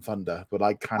Love and Thunder, but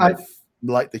I kind of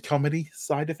like the comedy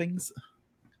side of things.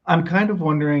 I'm kind of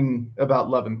wondering about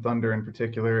Love and Thunder in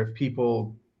particular, if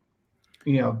people,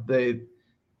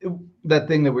 that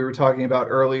thing that we were talking about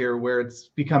earlier, where it's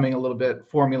becoming a little bit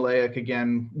formulaic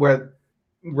again, where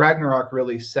Ragnarok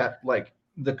really set like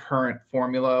the current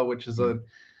formula, which is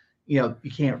you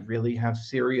can't really have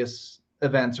serious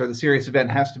events, or the serious event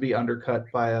has to be undercut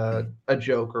by a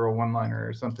joke or a one-liner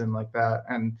or something like that.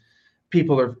 And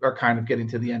people are kind of getting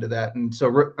to the end of that. And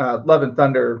so Love and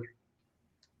Thunder,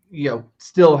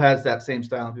 still has that same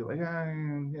style, and people like,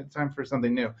 it's time for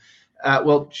something new.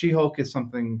 Well, She-Hulk is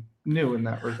something new in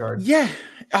that regard. Yeah,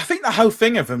 I think the whole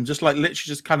thing of them just like literally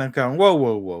just kind of going,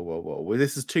 whoa,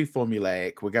 this is too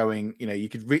formulaic. We're going, you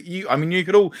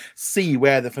could all see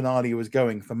where the finale was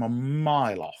going from a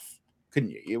mile off.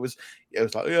 couldn't you? It was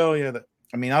like, oh yeah.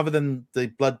 I mean, other than the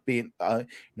blood being,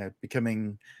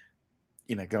 becoming,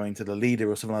 going to the leader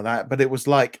or something like that. But it was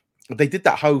like they did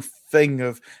that whole thing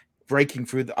of breaking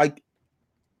through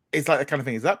it's like that kind of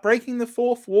thing. Is that breaking the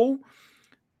fourth wall?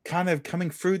 Kind of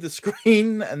coming through the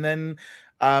screen, and then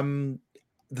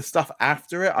the stuff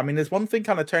after it. I mean, there's one thing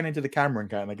kind of turning to the camera and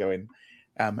kind of going,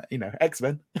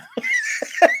 X-Men.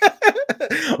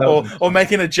 or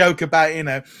making a joke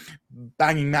about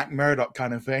banging Matt Murdock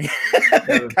kind of thing.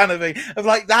 Kind of thing of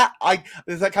like that.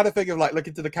 There's that kind of thing of like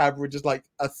looking to the camera just like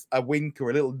a wink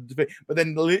or a little bit, but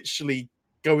then literally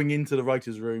going into the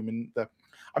writer's room.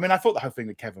 And I thought the whole thing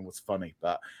with Kevin was funny,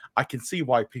 but I can see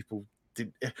why people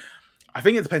did. I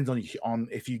think it depends on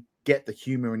if you get the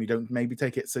humor and you don't maybe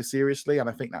take it so seriously, and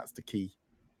I think that's the key.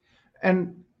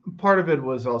 And part of it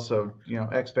was also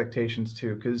expectations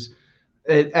too, because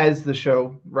as the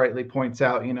show rightly points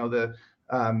out, the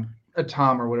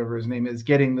Tom or whatever his name is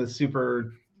getting the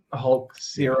super Hulk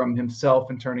serum himself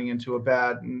and turning into a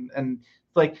bat, and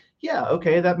like, yeah,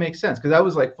 okay, that makes sense, because I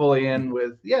was like fully in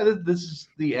with, this is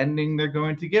the ending they're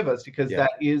going to give us, because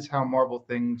that is how Marvel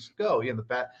things go.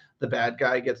 The bad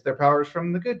guy gets their powers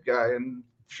from the good guy, and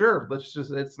sure,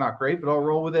 it's not great, but I'll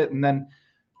roll with it. And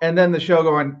then the show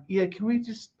going, can we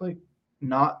just like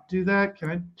not do that?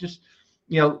 Can I just,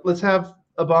 let's have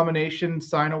Abomination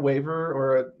sign a waiver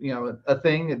or a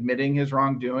thing admitting his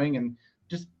wrongdoing, and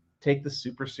just take the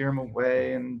super serum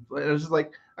away. And it was just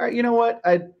like, all right, you know what?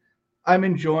 I'm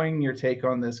enjoying your take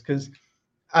on this, because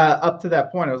up to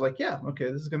that point, I was like, yeah,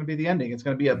 okay, this is going to be the ending. It's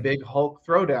going to be a big Hulk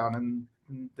throwdown, and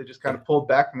they just kind of pulled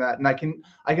back from that. And I can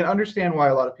understand why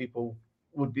a lot of people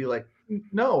would be like,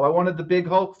 no, I wanted the big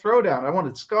Hulk throwdown. I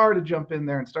wanted Scar to jump in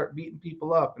there and start beating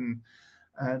people up. And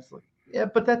it's like, yeah,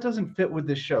 but that doesn't fit with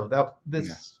this show.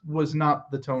 This was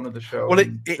not the tone of the show. Well,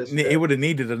 it would have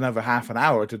needed another half an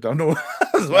hour to done all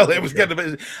as well. It was going to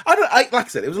be. Like I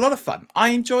said, it was a lot of fun. I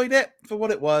enjoyed it for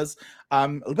what it was. A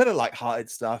bit of lighthearted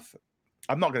stuff.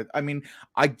 I'm not gonna. I mean,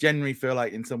 I generally feel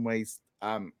like in some ways,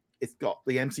 it's got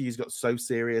the MCU's got so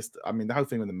serious. I mean, the whole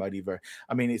thing with the multiverse.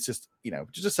 I mean, it's just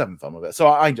just having fun with it. So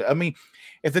I enjoy. I mean,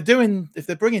 if they're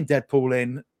bringing Deadpool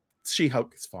in,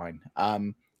 She-Hulk is fine.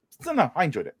 So no, I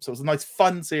enjoyed it. So it was a nice,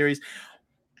 fun series,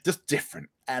 just different.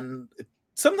 And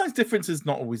sometimes difference is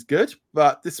not always good,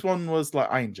 but this one was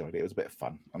like, I enjoyed it. It was a bit of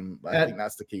fun. I think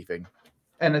that's the key thing.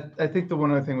 And I think the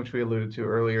one other thing which we alluded to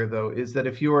earlier, though, is that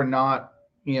if you are not,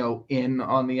 in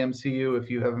on the MCU, if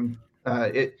you haven't,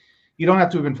 you don't have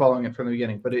to have been following it from the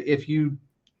beginning. But if you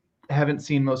haven't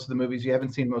seen most of the movies, you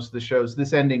haven't seen most of the shows,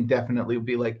 this ending definitely would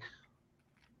be like,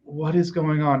 what is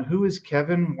going on? Who is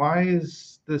Kevin? Why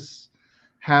is this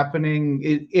happening?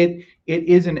 It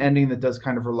is an ending that does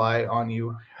kind of rely on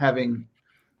you having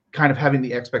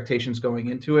the expectations going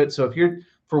into it. So if you're,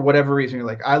 for whatever reason, you're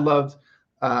like, I loved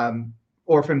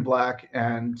Orphan Black,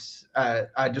 and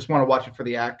I just want to watch it for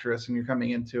the actress, and you're coming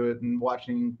into it and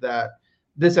watching that,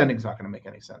 this ending's not going to make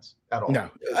any sense at all. No,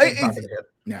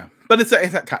 but it's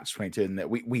that catch-22, isn't it?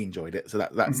 We enjoyed it, so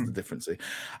that's the difference.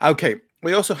 Okay,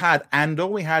 we also had Andor.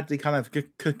 We had the kind of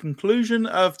conclusion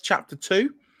of chapter 2,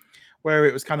 where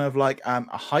it was kind of like a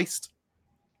heist.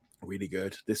 Really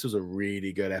good. This was a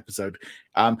really good episode.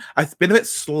 I've been a bit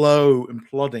slow and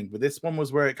plodding, but this one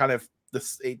was where it kind of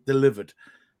it delivered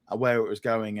where it was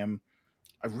going. And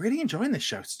I'm really enjoying this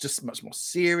show. It's just much more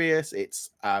serious. It's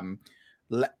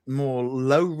more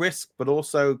low risk, but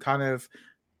also kind of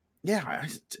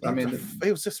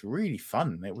it was just really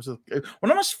fun. It was not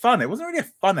much fun. It wasn't really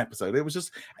a fun episode. It was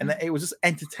just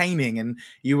entertaining, and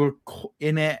you were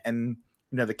in it, and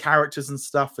the characters and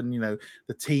stuff, and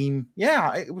the team.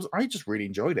 Yeah, it was. I just really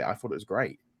enjoyed it. I thought it was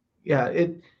great. Yeah,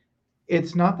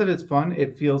 it's not that it's fun.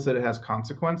 It feels that it has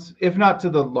consequence, if not to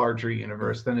the larger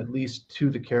universe, then at least to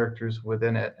the characters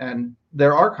within it. And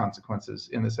there are consequences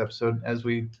in this episode, as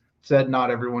we said. Not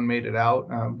everyone made it out.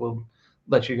 We'll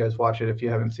let you guys watch it if you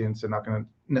haven't seen it, so not going to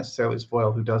necessarily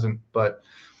spoil who doesn't. But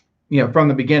from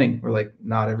the beginning, we're like,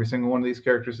 not every single one of these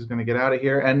characters is going to get out of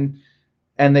here,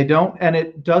 and they don't, and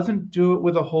it doesn't do it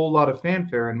with a whole lot of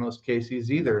fanfare in most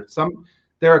cases either.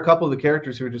 There are a couple of the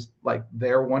characters who are just like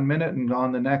there 1 minute and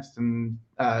gone the next, and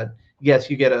yes,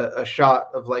 you get a shot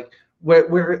of like,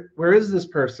 where is this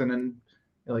person, and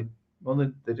you're like, well,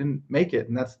 they didn't make it,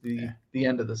 and that's the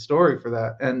end of the story for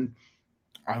that. And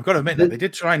I've got to admit that they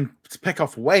did try and pick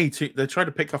off way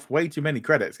too many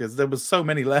credits, because there was so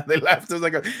many they left. I was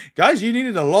like, guys, you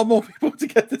needed a lot more people to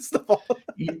get this stuff on.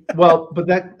 Well, but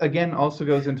that again also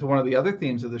goes into one of the other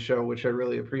themes of the show, which I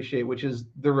really appreciate, which is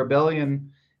the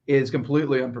rebellion is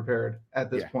completely unprepared at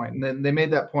this point. And then they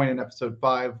made that point in episode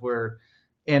 5 where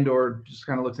Andor just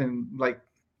kind of looks in like,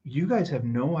 you guys have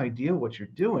no idea what you're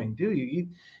doing, do you?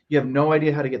 You have no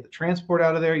idea how to get the transport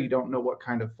out of there. You don't know what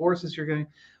kind of forces you're getting.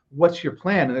 What's your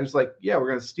plan? And there's like, yeah, we're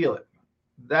going to steal it.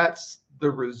 That's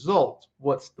the result.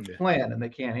 What's the plan? And they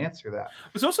can't answer that.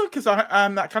 It's also because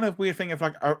that kind of weird thing of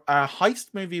like a heist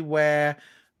movie where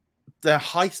the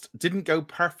heist didn't go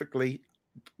perfectly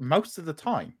most of the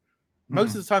time.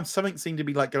 Most of the time, something seemed to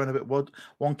be like going a bit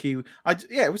wonky.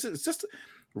 It's just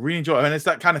really enjoyable, and it's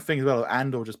that kind of thing as well.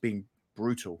 Andor just being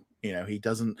brutal. You know, he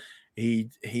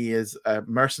is a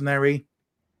mercenary,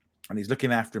 and he's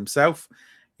looking after himself.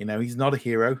 You know, he's not a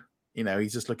hero. You know,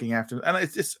 he's just looking after him, and I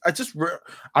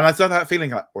started that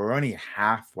feeling like we're only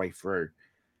halfway through,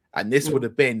 and this would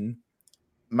have been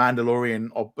Mandalorian,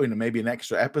 or maybe an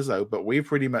extra episode, but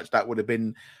that would have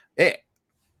been it.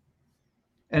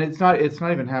 And it's not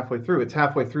even halfway through. It's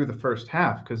halfway through the first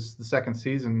half, because the second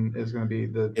season is going to be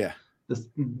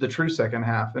the true second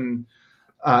half. And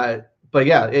but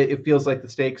yeah, it feels like the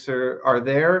stakes are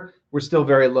there. We're still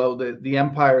very low. The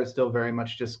Empire is still very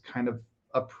much just kind of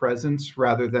a presence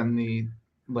rather than the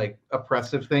like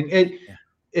oppressive thing.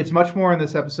 It's much more in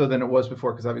this episode than it was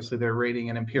before, because obviously they're raiding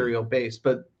an Imperial base,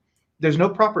 but there's no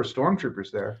proper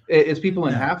stormtroopers there. It's people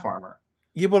in half armor.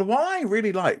 Yeah, but what I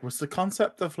really liked was the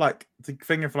concept of like the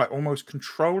thing of like almost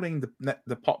controlling the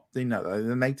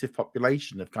native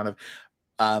population, of kind of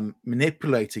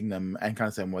manipulating them and kind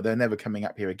of saying, well, they're never coming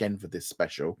up here again for this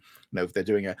special. You know, if they're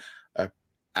doing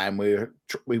and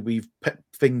we've put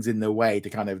things in the way to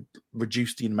kind of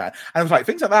reduce the amount. And it was like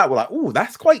things like that were like, oh,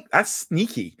 that's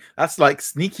sneaky. That's like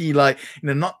sneaky, like, you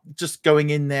know, not just going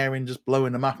in there and just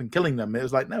blowing them up and killing them. It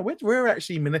was like, no, we're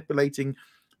actually manipulating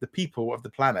the people of the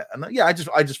planet. And yeah, I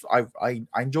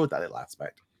enjoyed that little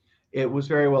aspect. It was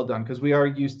very well done, because we are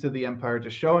used to the Empire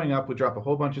just showing up. We drop a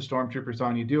whole bunch of stormtroopers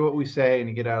on you, do what we say, and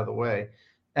you get out of the way.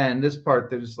 And this part,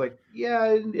 they're just like,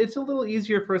 yeah, it's a little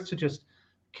easier for us to just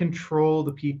control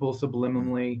the people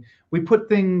subliminally. We put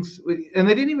things, and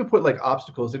they didn't even put like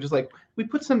obstacles. They're just like, we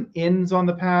put some inns on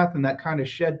the path, and that kind of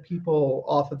shed people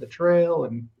off of the trail.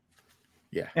 And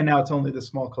now it's only this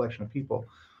small collection of people.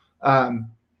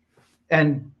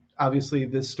 And obviously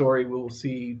this story, we'll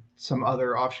see some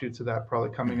other offshoots of that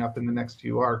probably coming up in the next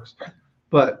few arcs.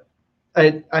 But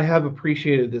I have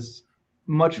appreciated this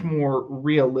much more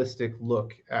realistic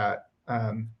look at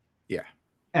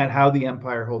how the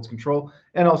Empire holds control.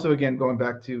 And also, again, going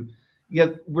back to,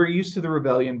 we're used to the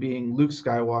rebellion being Luke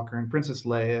Skywalker and Princess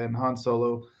Leia and Han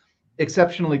Solo,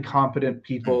 exceptionally competent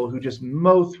people who just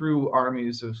mow through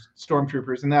armies of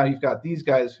stormtroopers. And now you've got these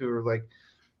guys who are like,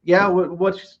 yeah,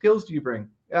 what skills do you bring?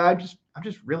 I'm just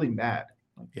really mad.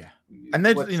 Yeah, and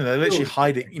they're literally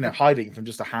hiding from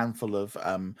just a handful of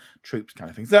troops, kind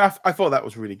of thing. So I thought that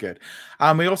was really good.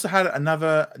 We also had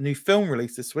another new film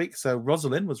released this week. So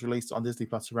Rosalind was released on Disney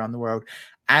Plus around the world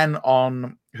and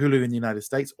on Hulu in the United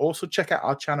States. Also check out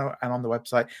our channel and on the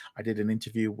website, I did an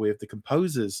interview with the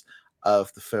composers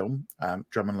of the film,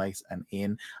 Drum and Lace and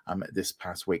Ian, this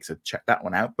past week. So check that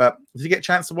one out. But did you get a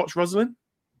chance to watch Rosalind?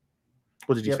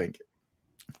 What did you think?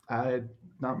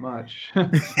 Not much.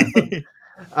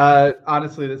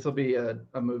 Honestly, this will be a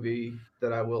movie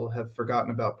that I will have forgotten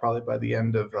about probably by the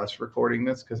end of us recording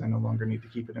this, because I no longer need to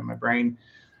keep it in my brain.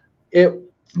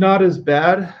 It's not as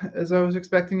bad as I was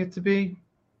expecting it to be,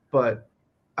 but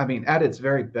I mean, at its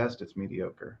very best, it's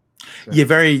mediocre. So. Yeah,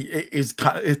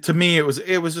 to me, it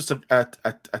was just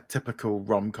a typical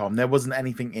rom-com. There wasn't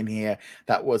anything in here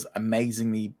that was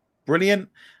amazingly brilliant.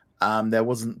 There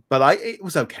wasn't, but it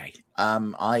was okay.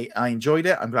 I enjoyed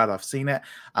it. I'm glad I've seen it.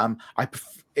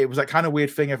 It was that kind of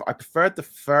weird thing of, I preferred the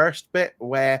first bit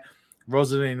where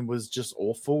Rosalind was just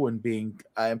awful and being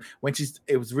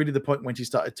it was really the point when she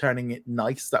started turning it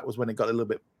nice. That was when it got a little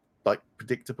bit like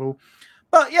predictable.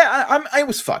 But yeah, it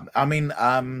was fun. I mean,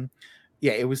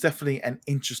 it was definitely an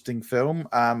interesting film.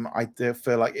 I do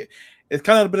feel like it's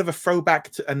kind of a bit of a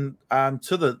throwback to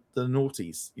the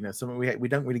noughties, something we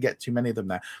don't really get too many of them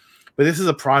now. But this is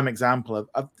a prime example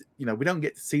of we don't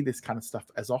get to see this kind of stuff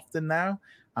as often now.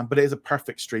 But it is a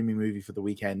perfect streaming movie for the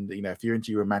weekend. If you're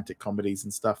into your romantic comedies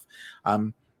and stuff.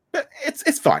 But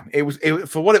it's fine. It was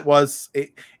for what it was.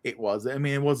 It was. I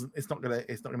mean, it's not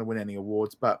gonna win any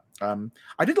awards. But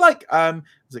I did like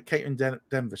was it Caitlin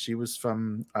Denver? She was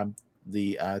from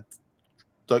the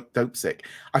Dope Sick.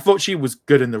 I thought she was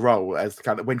good in the role as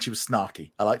kind of when she was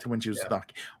snarky. I liked her when she was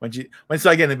snarky. When she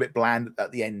started getting a bit bland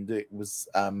at the end, it was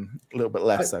a little bit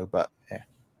less so. But yeah,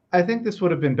 I think this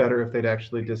would have been better if they'd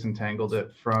actually disentangled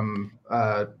it from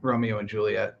Romeo and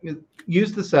Juliet.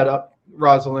 Use the setup.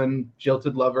 Rosalind,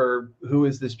 jilted lover. Who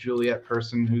is this Juliet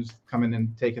person who's coming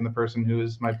and taking the person who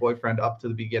is my boyfriend up to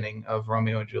the beginning of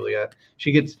Romeo and Juliet?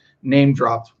 She gets name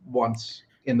dropped once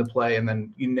in the play, and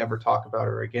then you never talk about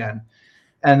her again.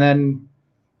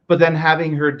 But then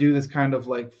having her do this kind of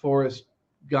like Forrest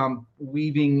Gump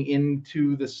weaving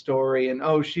into the story,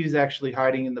 and she's actually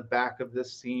hiding in the back of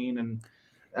this scene, and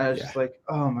I was just like,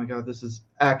 oh my god, this is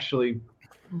actually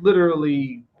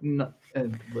literally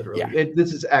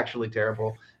this is actually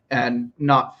terrible and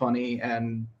not funny.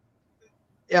 And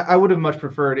yeah, I would have much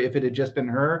preferred if it had just been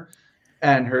her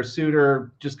and her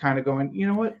suitor just kind of going, you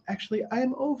know what, actually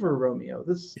I'm over Romeo.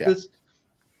 This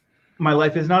my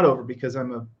life is not over because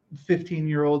I'm a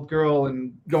 15-year-old girl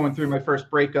and going through my first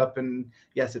breakup, and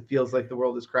yes, it feels like the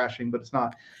world is crashing, but it's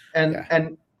not.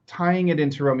 And tying it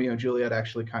into Romeo and Juliet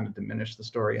actually kind of diminished the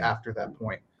story after that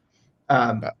point.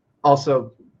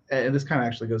 Also, and this kind of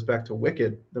actually goes back to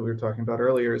Wicked that we were talking about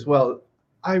earlier as well.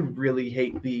 I really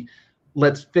hate the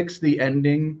let's fix the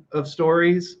ending of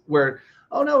stories where,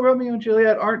 oh no, Romeo and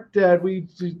Juliet aren't dead. We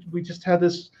just had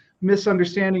this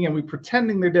misunderstanding and we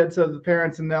pretending they're dead to the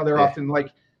parents, and now they're often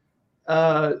like,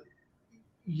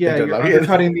 you're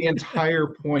undercutting the entire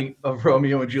point of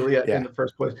Romeo and Juliet in the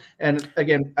first place. And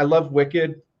again, I love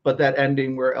Wicked, but that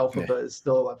ending where Elphaba is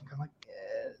still alive, I'm kind of like,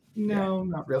 no,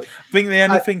 not really.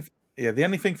 I think the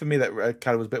only thing for me that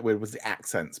kind of was a bit weird was the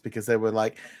accents, because they were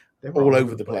like all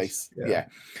over the place. Yeah.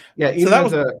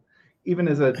 Even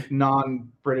as a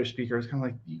non-British speaker, it's kind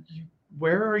of like,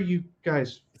 where are you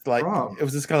guys from? It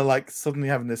was just kind of like suddenly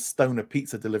having this stoner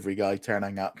pizza delivery guy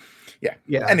turning up. Yeah.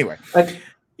 Anyway.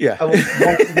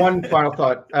 One final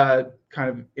thought, kind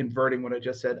of inverting what I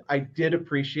just said. I did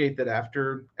appreciate that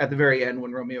at the very end,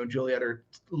 when Romeo and Juliet are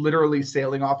literally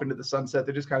sailing off into the sunset,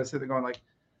 they're just kind of sitting there going like,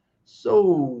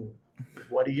 so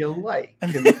what do you like?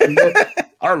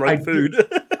 I like food.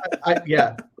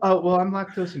 Oh, well, I'm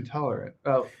lactose intolerant.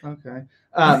 Oh, okay.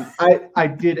 I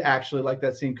did actually like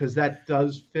that scene because that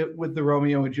does fit with the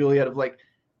Romeo and Juliet of like,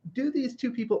 do these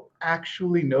two people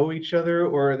actually know each other,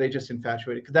 or are they just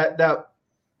infatuated? Because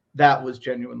that was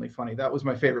genuinely funny. That was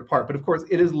my favorite part. But of course,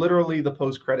 it is literally the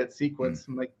post-credit sequence.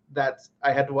 And like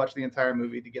I had to watch the entire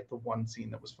movie to get the one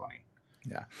scene that was funny.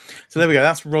 Yeah. So there we go.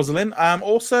 That's Rosalind.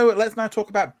 Also, let's now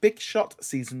talk about Big Shot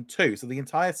season 2. So the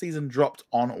entire season dropped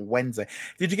on Wednesday.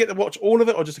 Did you get to watch all of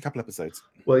it or just a couple episodes?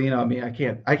 Well, I mean, I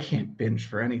can't binge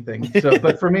for anything. So,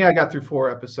 but for me, I got through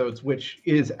 4 episodes, which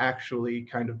is actually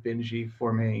kind of bingey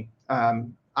for me.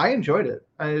 I enjoyed it,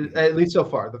 at least so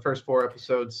far. The first 4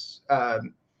 episodes,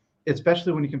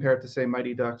 especially when you compare it to, say,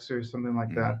 Mighty Ducks or something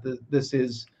like that. This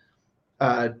is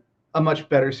a much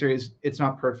better series. It's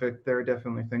not perfect. There are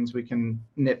definitely things we can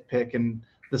nitpick, and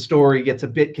the story gets a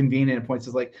bit convenient at points.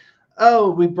 It's like, oh,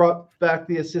 we brought back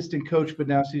the assistant coach, but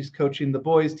now she's coaching the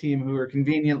boys team who are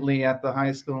conveniently at the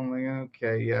high school. I'm like,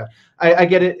 okay, yeah, I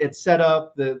get it. It's set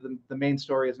up. The main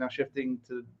story is now shifting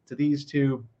to these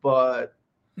two, but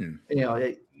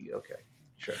okay.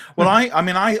 Sure. Well,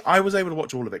 I was able to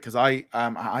watch all of it because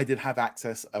I did have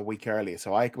access a week earlier,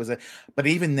 so but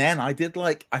even then I think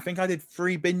I did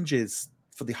 3 binges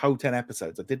for the whole 10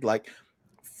 episodes. I did like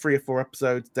 3 or 4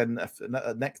 episodes, then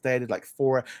the next day I did like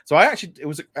 4. So it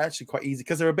was actually quite easy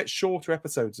because they're a bit shorter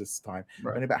episodes this time,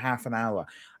 only about half an hour.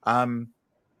 Like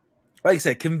I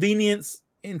said, convenience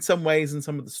in some ways, in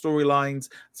some of the storylines,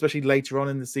 especially later on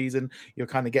in the season, you'll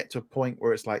kind of get to a point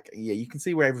where it's like, you can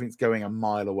see where everything's going a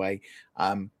mile away,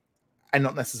 and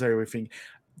not necessarily everything.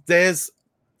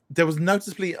 There was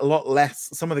noticeably a lot less.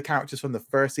 Some of the characters from the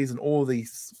first season, all the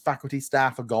faculty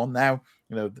staff are gone now.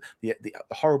 The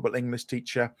horrible English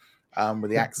teacher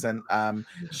with the accent,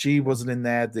 she wasn't in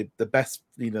there. The best,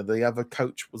 the other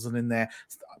coach wasn't in there.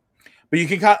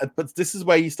 But but this is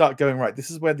where you start going, right, this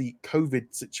is where the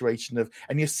COVID situation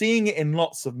and you're seeing it in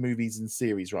lots of movies and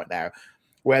series right now,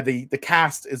 where the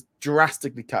cast is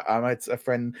drastically cut. I had a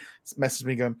friend message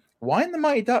me going, why in the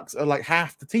Mighty Ducks are like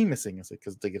half the team missing? I said,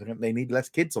 because they need less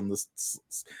kids on the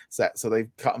set, so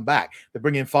they've cut them back. They're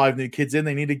bringing 5 new kids in.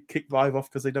 They need to kick 5 off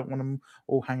because they don't want them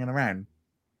all hanging around.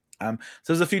 So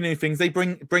there's a few new things. They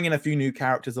bring in a few new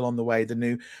characters along the way. The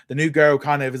new girl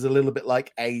kind of is a little bit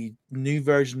like a new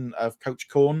version of Coach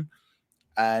Korn,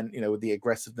 and with the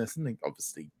aggressiveness, and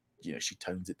obviously she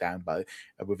tones it down by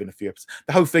within a few episodes.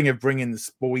 The whole thing of bringing the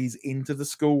boys into the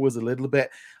school was a little bit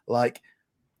like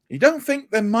You don't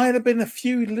think there might have been a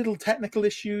few little technical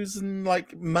issues and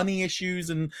like money issues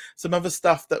and some other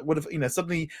stuff that would have,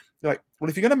 suddenly like, well,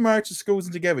 if you're going to merge the schools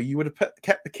in together, you would have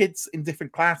kept the kids in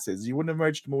different classes. You wouldn't have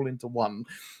merged them all into one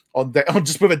on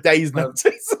just with a day's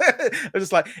notice. I was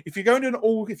just like, if you're going to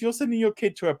if you're sending your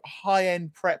kid to a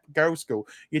high-end prep girls' school,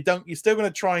 you're still going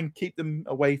to try and keep them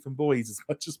away from boys as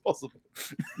much as possible.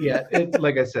 Yeah,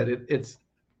 like I said, it's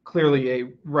clearly a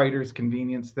writer's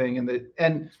convenience thing,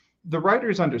 and the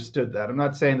writers understood that. I'm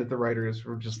not saying that the writers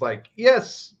were just like,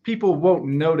 yes, people won't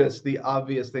notice the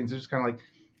obvious things. They're just kind of like,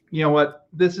 you know what,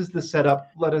 this is the setup.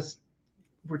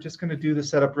 We're just going to do the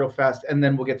setup real fast, and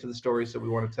then we'll get to the stories that we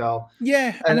want to tell.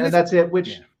 Yeah. And that's it,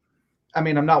 which, I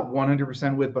mean, I'm not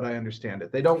 100% with, but I understand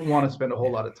it. They don't want to spend a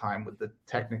whole lot of time with the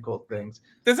technical things.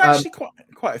 There's actually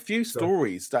quite a few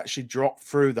stories that actually drop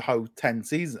through the whole 10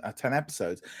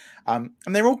 episodes. And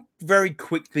they're all very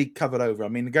quickly covered over. I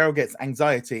mean, the girl gets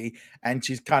anxiety and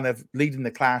she's kind of leading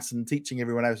the class and teaching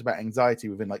everyone else about anxiety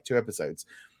within like 2 episodes.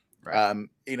 Right.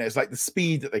 It's like the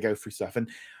speed that they go through stuff. And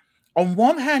on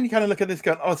one hand, you kind of look at this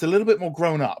going, oh, it's a little bit more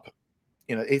grown up.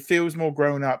 It feels more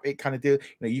grown up. It kind of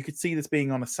you could see this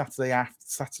being on a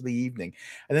Saturday evening.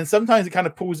 And then sometimes it kind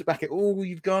of pulls it back.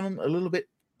 You've gone a little bit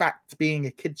back to being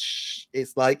a kid.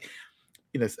 It's like,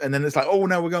 and then it's like, oh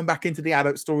no, we're going back into the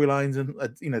adult storylines.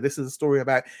 And, this is a story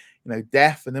about,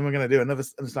 death. And then we're going to do another.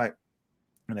 And it's like,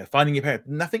 finding your parents.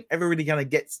 Nothing ever really kind of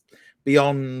gets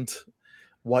beyond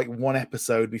like one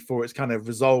episode before it's kind of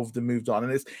resolved and moved on.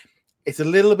 And it's a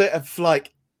little bit of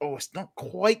like, oh, it's not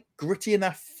quite gritty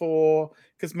enough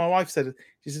because my wife said,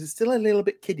 she said, it's still a little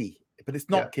bit kiddie, but it's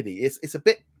not kiddie. It's a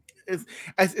bit,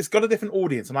 it's got a different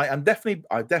audience. And I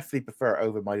definitely prefer it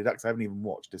over Mighty Ducks. I haven't even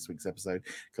watched this week's episode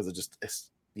because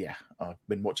I've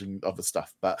been watching other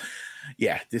stuff, but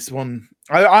yeah, this one,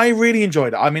 I really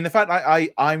enjoyed it. I mean, the fact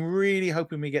I'm really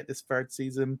hoping we get this 3rd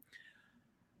season.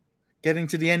 Getting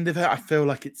to the end of it, I feel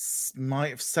like it might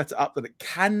have set it up that it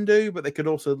can do, but they could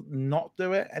also not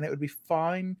do it, and it would be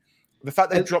fine. The fact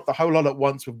they dropped the whole lot at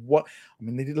once with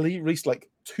they did release like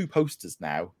 2 posters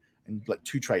now and like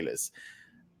 2 trailers.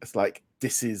 It's like,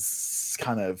 this is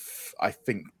kind of, I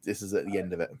think this is at the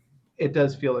end of it. It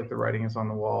does feel like the writing is on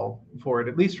the wall for it,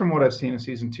 at least from what I've seen in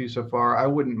season 2 so far. I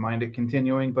wouldn't mind it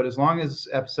continuing, but as long as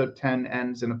episode 10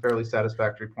 ends in a fairly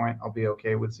satisfactory point, I'll be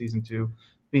okay with season 2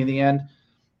 being the end.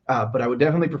 But I would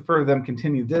definitely prefer them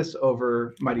continue this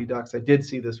over Mighty Ducks. I did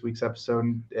see this week's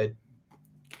episode.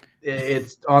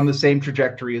 It's on the same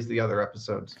trajectory as the other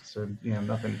episodes. So,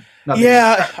 nothing.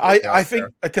 Yeah, I think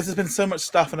because there's been so much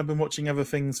stuff and I've been watching other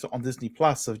things on Disney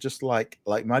Plus of just like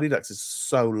Mighty Ducks is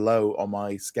so low on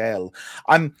my scale.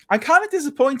 I'm kind of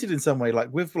disappointed in some way, like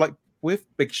with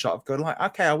Big Shot of going like,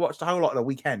 okay, I watched a whole lot of the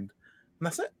weekend and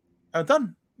that's it. I'm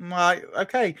done. I'm like,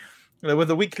 okay. Where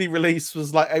the weekly release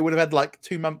was like, I would have had like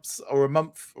 2 months or a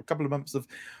month or a couple of months of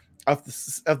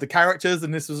the characters,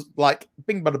 and this was like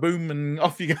bing bada boom and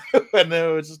off you go. And they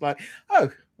were just like,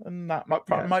 oh, and that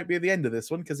might be at the end of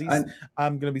this one because he's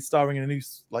going to be starring in a new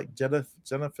like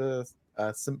Jennifer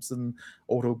Simpson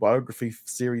autobiography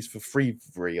series for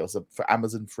Freevee or for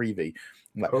Amazon Freevee.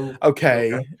 I'm like,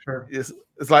 okay. Sure. It's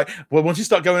like, well, once you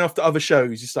start going off to other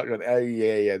shows, you start going, oh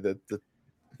yeah,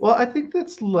 Well, I think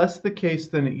that's less the case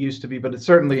than it used to be, but it's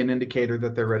certainly an indicator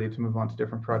that they're ready to move on to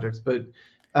different projects. But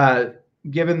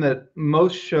given that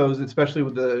most shows, especially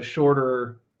with the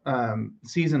shorter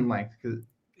season length, because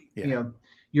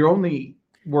you're only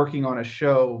working on a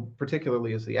show,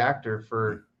 particularly as the actor,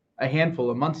 for a handful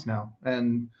of months now,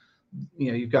 and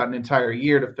you've got an entire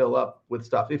year to fill up with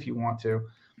stuff if you want to.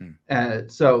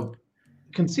 So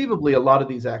conceivably, a lot of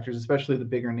these actors, especially the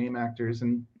bigger name actors,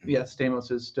 and yes,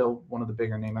 Stamos is still one of the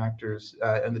bigger name actors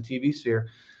in the TV sphere,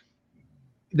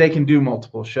 they can do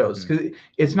multiple shows because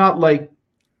it's not like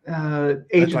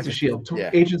Agents of S.H.I.E.L.D.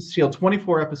 Agents of S.H.I.E.L.D.,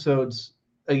 24 episodes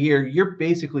a year. You're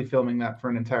basically filming that for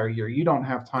an entire year. You don't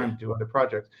have time to do other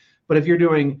projects. But if you're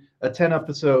doing a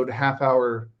 10-episode,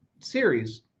 half-hour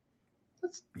series,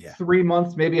 that's 3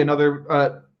 months, maybe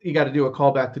another. You got to do a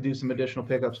callback to do some additional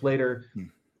pickups later.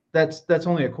 That's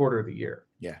only a quarter of the year.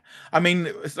 Yeah. I mean,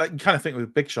 it's like you kind of think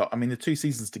with Big Shot. I mean, the 2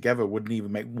 seasons together wouldn't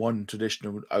even make one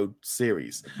traditional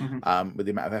series with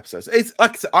the amount of episodes. It's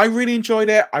like I said, I really enjoyed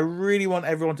it. I really want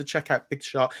everyone to check out Big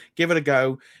Shot. Give it a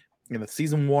go.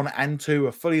 Season 1 and 2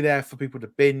 are fully there for people to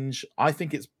binge. I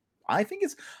think it's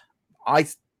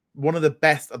one of the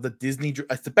best of the Disney.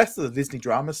 It's the best of the Disney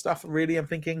drama stuff. Really, I'm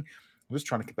thinking. I'm just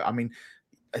trying to compare. I mean,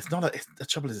 the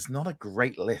trouble is it's not a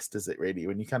great list, is it really?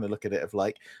 When you kind of look at it of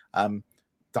like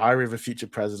Diary of a Future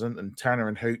President and Turner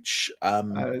and Hooch. I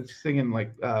was thinking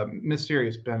like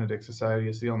Mysterious Benedict Society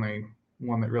is the only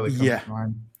one that really comes to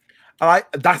mind.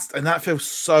 that feels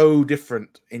so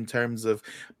different in terms of.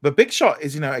 But Big Shot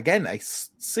is, again, a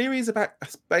series about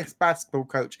a basketball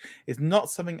coach is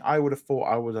not something I would have thought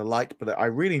I would have liked, but I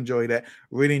really enjoyed it.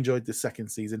 Really enjoyed the second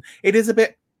season. It is a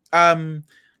bit,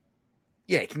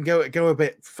 it can go a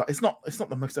bit. It's not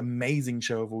the most amazing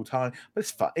show of all time, but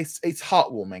it's fun. It's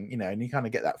heartwarming, and you kind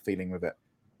of get that feeling with it.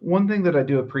 One thing that I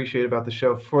do appreciate about the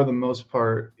show, for the most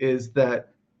part, is that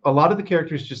a lot of the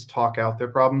characters just talk out their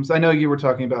problems. I know you were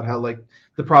talking about how like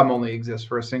the problem only exists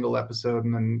for a single episode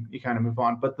and then you kind of move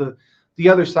on. But the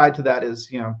other side to that is,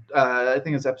 I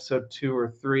think it's episode 2 or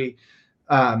 3.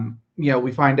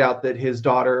 We find out that his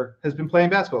daughter has been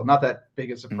playing basketball. Not that big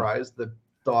a surprise. The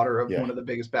daughter of one of the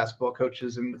biggest basketball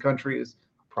coaches in the country is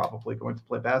probably going to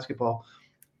play basketball.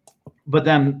 But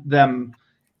then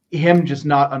him just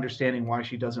not understanding why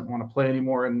she doesn't want to play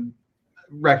anymore and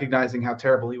recognizing how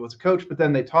terrible he was a coach. But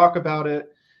then they talk about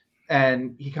it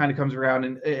and he kind of comes around,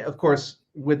 and of course,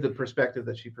 with the perspective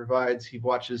that she provides, he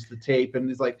watches the tape and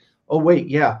he's like, oh wait,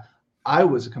 yeah, I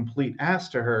was a complete ass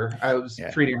to her. I was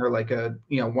treating her like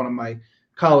one of my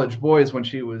college boys when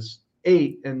she was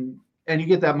 8. And you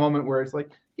get that moment where it's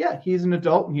like, yeah, he's an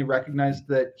adult and he recognized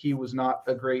that he was not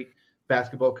a great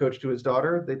basketball coach to his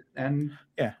daughter. And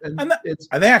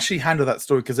they actually handle that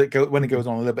story because when it goes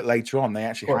on a little bit later on, they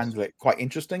actually handle it quite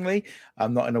interestingly,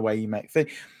 not in a way you might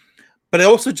think. But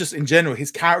also just in general,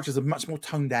 his characters are much more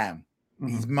toned down.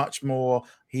 Mm-hmm. He's much more.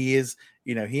 He is,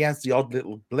 he has the odd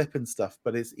little blip and stuff,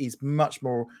 but he's much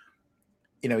more.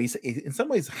 He's in some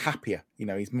ways happier.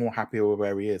 He's more happier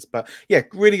where he is. But yeah,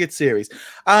 really good series.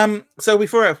 So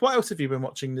before, what else have you been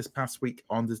watching this past week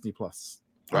on Disney Plus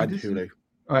and Hulu?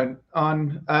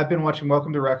 I've been watching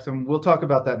Welcome to Wrexham. We'll talk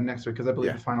about that next week because I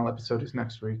believe the final episode is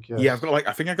next week. Yes. Yeah,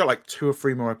 I think I've got 2 or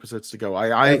 3 more episodes to go.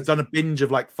 I've done a binge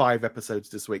of 5 episodes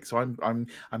this week, so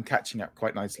I'm catching up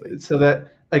quite nicely. So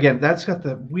that's got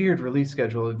the weird release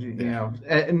schedule.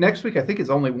 And next week I think is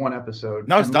only 1 episode.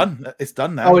 No, it's done. It's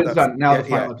done now. Oh, it's done now. The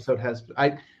final episode has.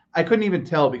 I couldn't even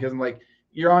tell because I'm like,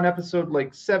 you're on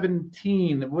episode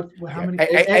 17. How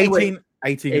many?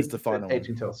 18 is the final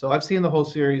 18 total. So I've seen the whole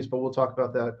series, but we'll talk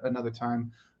about that another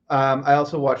time. I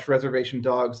also watched Reservation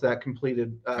Dogs that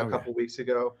completed a couple weeks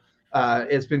ago.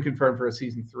 It's been confirmed for a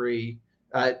season 3.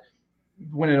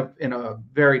 Went in a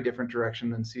very different direction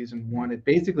than season 1. It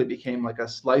basically became like a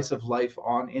slice of life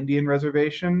on Indian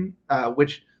reservation,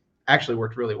 which actually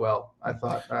worked really well, I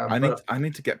thought. I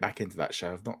need to get back into that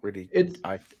show. I've not really.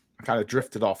 I kind of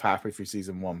drifted off halfway through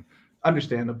season 1.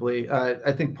 Understandably,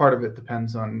 I think part of it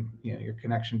depends on your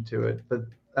connection to it. But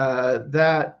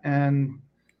that and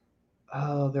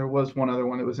there was one other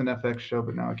one. It was an FX show,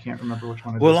 but now I can't remember which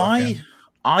one it is.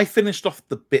 I finished off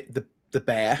the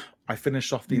Bear. I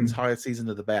finished off the entire season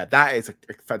of The Bear. That is a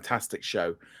fantastic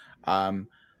show. As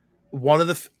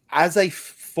a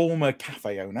former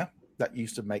cafe owner that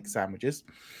used to make sandwiches,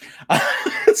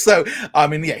 so I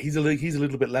mean, he's a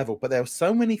little bit level, but there were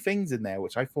so many things in there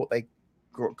which I thought they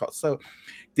got. So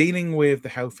dealing with the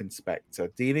health inspector,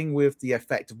 dealing with the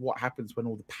effect of what happens when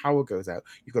all the power goes out,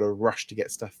 you've got to rush to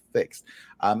get stuff fixed.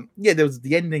 There was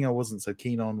the ending I wasn't so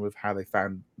keen on with how they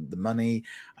found the money,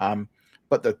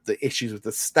 but the issues with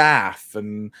the staff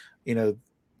and it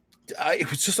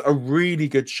was just a really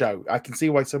good show. I can see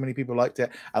why so many people liked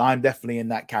it, and I'm definitely in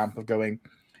that camp of going,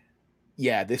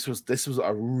 yeah, this was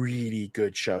a really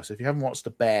good show. So if you haven't watched The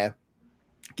Bear,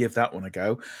 give that one a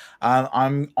go.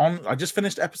 I just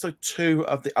finished episode 2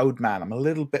 of The Old Man. I'm a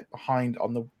little bit behind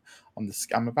on the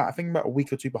I'm about a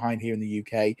week or 2 behind here in the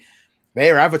UK.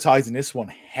 They're advertising this one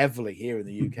heavily here in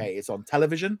the UK. It's on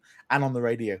television and on the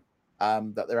radio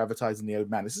that they're advertising The Old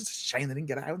Man. It's just a shame they didn't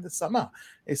get it out in the summer.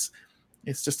 It's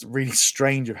just really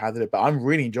strange of how they did it, but I'm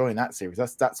really enjoying that series.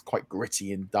 That's quite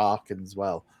gritty and dark as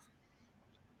well.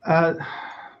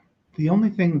 The only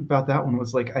thing about that one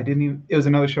was it was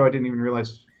another show I didn't even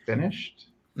realize finished.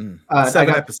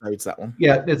 7 episodes, that one.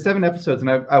 Yeah, it's 7 episodes, and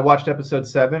I watched episode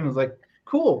 7 and was like,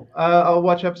 cool. I'll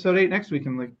watch episode 8 next week.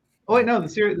 And I'm like, oh wait, no, the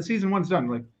season 1's done.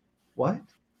 I'm like, what?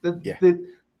 I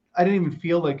didn't even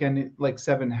feel like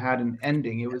 7 had an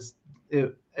ending.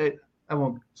 I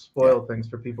won't spoil things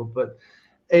for people, but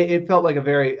it felt like a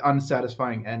very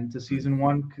unsatisfying end to season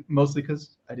 1, mostly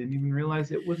because I didn't even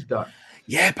realize it was done.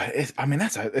 Yeah, but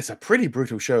it's a pretty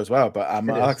brutal show as well. But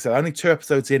like I said, only 2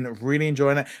 episodes in, really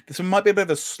enjoying it. This one might be a bit of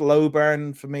a slow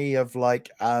burn for me. Of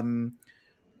it's going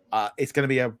to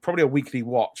be probably a weekly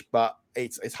watch, but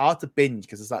it's hard to binge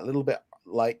because it's that little bit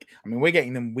we're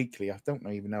getting them weekly. I don't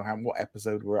even know what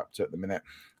episode we're up to at the minute.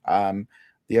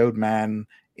 The Old Man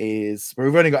we've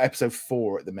only got episode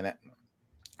 4 at the minute.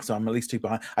 So I'm at least 2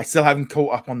 behind. I still haven't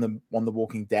caught up on the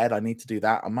Walking Dead. I need to do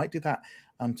that. I might do that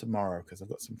tomorrow because I've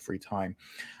got some free time.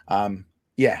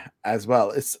 Yeah, as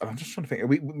well. I'm just trying to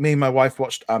think. Me and my wife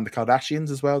watched the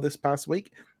Kardashians as well this past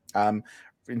week.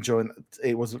 Enjoying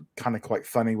it. Was kind of quite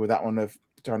funny with that one of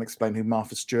trying to explain who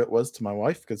Martha Stewart was to my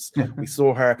wife, because we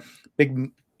saw her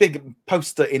big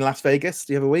poster in Las Vegas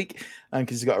the other week, and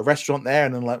because she's got a restaurant there,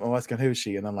 and then like my wife's going, who is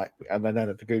she? And I'm like, and I don't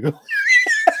have to Google.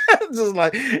 Just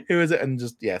like, who is it? And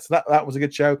just, yeah, so that was a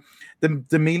good show. The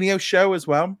D'Amelio show as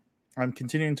well. I'm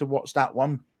continuing to watch that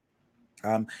one.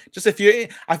 Just if you,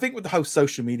 I think with the whole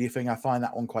social media thing, I find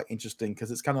that one quite interesting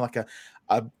because it's kind of like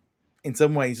a in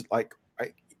some ways, like,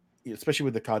 especially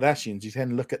with the Kardashians, you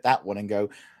tend to look at that one and go,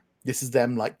 this is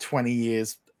them like 20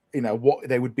 years, you know, what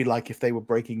they would be like if they were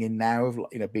breaking in now, of,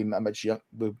 you know, being that much young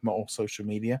with more social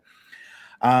media.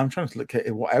 I'm trying to look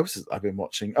at what else I've been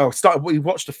watching. We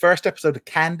watched the first episode of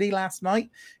Candy last night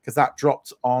because that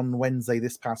dropped on Wednesday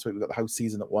this past week. We got the whole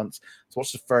season at once. So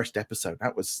watched the first episode.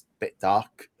 That was a bit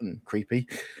dark and creepy.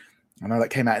 I know that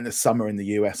came out in the summer in the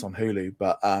US on Hulu,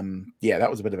 but yeah,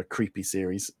 that was a bit of a creepy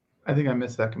series. I think I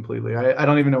missed that completely. I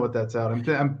don't even know what that's out.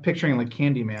 I'm picturing like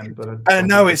Candyman, but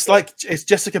no, it's like it's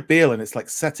Jessica Biel, and it's like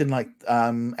set in like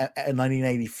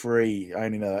 1983. I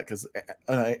only know that because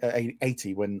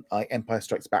 80 when Empire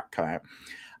Strikes Back came out.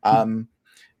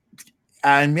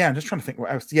 And yeah, I'm just trying to think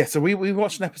what else. Yeah, so we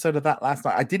watched an episode of that last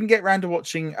night. I didn't get around to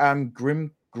watching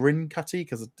Grim Cutty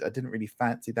because I didn't really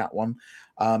fancy that one.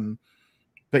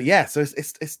 But yeah, so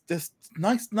it's just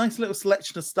nice little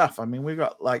selection of stuff. I mean, we've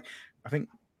got like, I think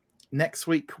next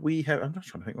week we have, I'm not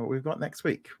trying to think what we've got next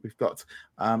week. We've got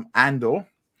Andor,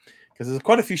 because there's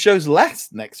quite a few shows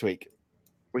left next week,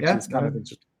 which is kind of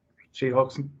interesting.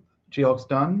 She-Hulk's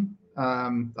done.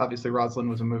 Obviously Rosalind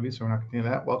was a movie, so we're not going to do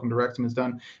that. Welcome to Wrexham is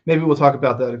done. Maybe we'll talk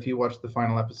about that if you watch the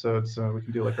final episode, so we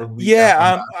can do like a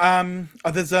recap.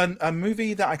 There's a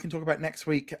movie that I can talk about next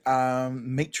week,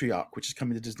 Matriarch, which is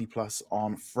coming to Disney Plus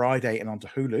on Friday and onto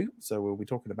Hulu. So I'll be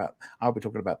talking about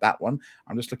that one.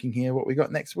 I'm just looking here what we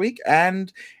got next week,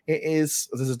 and there's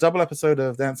a double episode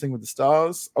of Dancing with the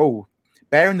Stars. Oh,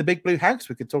 Bear in the Big Blue House.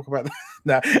 We could talk about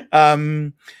that.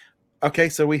 No. Okay,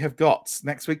 so we have got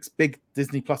next week's big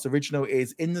Disney Plus original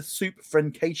is In the Soup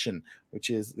Friendcation, which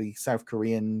is the South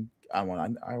Korean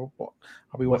one. I'll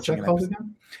be watching an episode.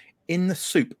 Again? In the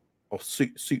Soup, or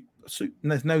soup.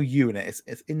 And there's no U in it.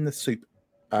 It's In the Soup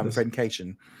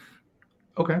Friendcation.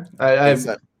 Okay, I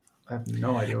have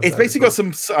no idea. It's basically got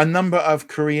a number of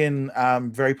Korean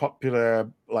very popular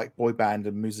like boy band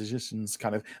and musicians.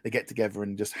 Kind of they get together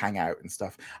and just hang out and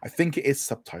stuff. I think it is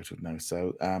subtitled now,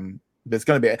 so. But it's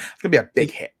going to be a big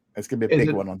hit. It's going to be a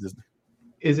big one on Disney.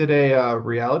 Is it a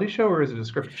reality show or is it a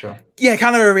scripted show? Yeah,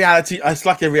 kind of a reality. It's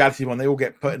like a reality one. They all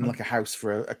get put in like a house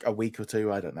for a week or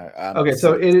two. I don't know. Okay,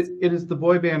 so it is the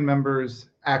boy band members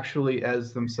actually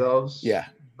as themselves? Yeah.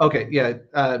 Okay, yeah.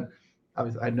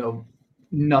 Obviously, I know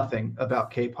nothing about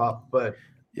K-pop, but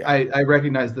yeah. I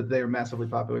recognize that they are massively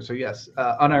popular. So yes,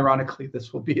 unironically,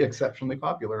 this will be exceptionally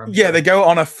popular. I'm sure. They go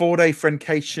on a 4-day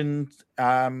friendcation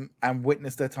and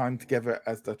witness their time together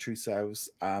as their true selves.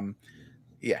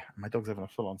 Yeah, my dog's having a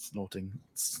full-on snoring.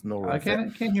 I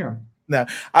can't hear him. No,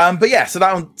 but yeah, so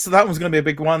that one's going to be a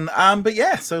big one. But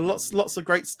yeah, so lots of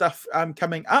great stuff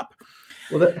coming up.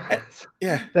 Well,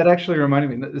 that actually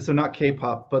reminded me. So not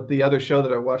K-pop, but the other show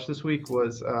that I watched this week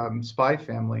was Spy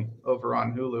Family over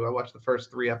on Hulu. I watched the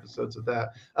first 3 episodes of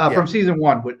that from season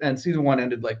 1, and season 1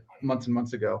 ended like months and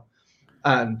months ago.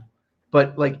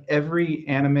 But like every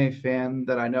anime fan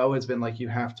that I know has been like, you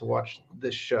have to watch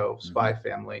this show, Spy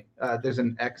Family. There's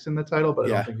an X in the title, but I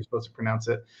don't think you're supposed to pronounce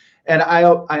it. And I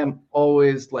am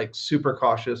always like super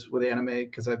cautious with anime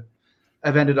because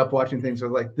I've ended up watching things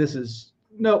where like this is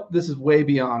way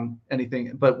beyond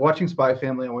anything. But watching Spy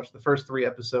Family, I watched the first 3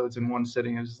 episodes in one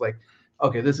sitting, and just like,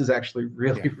 okay, this is actually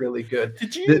really good.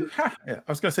 Did you? I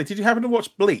was going to say, did you happen to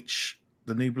watch Bleach?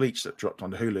 The new Bleach that dropped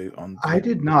on Hulu. I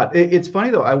did not. It's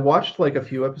funny though. I watched like a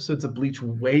few episodes of Bleach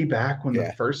way back when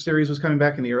the first series was coming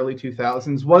back in the early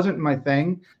 2000s. Wasn't my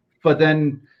thing, but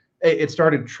then it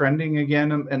started trending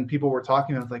again, and people were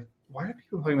talking. I was like, why are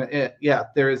people talking about it? Yeah,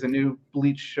 there is a new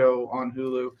Bleach show on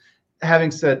Hulu.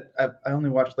 Having said, I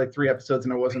only watched like 3 episodes,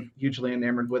 and I wasn't hugely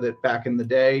enamored with it back in the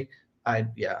day.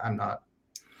 I'm not.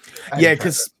 Yeah,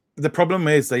 because the problem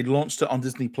is they launched it on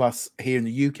Disney Plus here in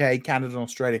the UK, Canada, and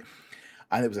Australia.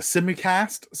 And it was a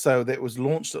simulcast, so that it was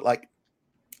launched at like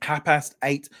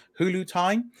 8:30 Hulu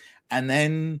time, and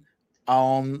then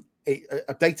on it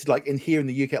updated like in here in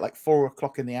the UK at like 4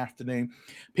 o'clock in the afternoon.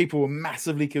 People were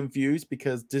massively confused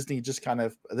because Disney just kind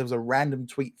of, there was a random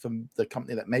tweet from the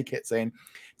company that make it saying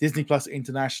Disney Plus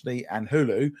internationally and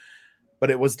Hulu, but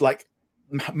it was like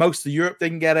most of Europe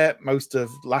didn't get it, most of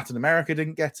Latin America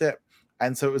didn't get it,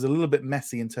 and so it was a little bit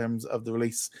messy in terms of the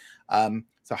release.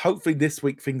 So hopefully this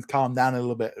week things calm down a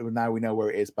little bit. Now we know where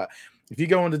it is. But if you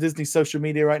go onto Disney's social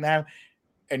media right now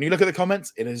and you look at the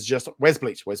comments, it is just where's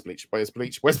Bleach, where's Bleach, where's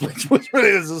Bleach, where's Bleach.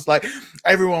 It's just like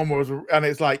everyone was, and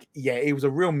it's like, yeah, it was a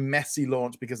real messy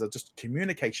launch because of just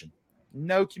communication.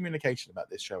 No communication about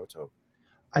this show at all.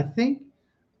 I think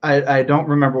I don't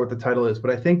remember what the title is, but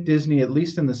I think Disney, at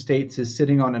least in the States, is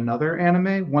sitting on another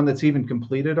anime, one that's even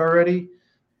completed already.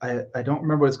 I don't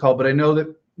remember what it's called, but I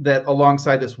know that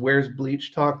alongside this Where's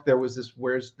Bleach talk, there was this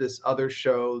Where's this other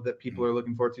show that people are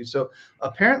looking forward to. So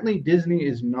apparently Disney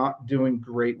is not doing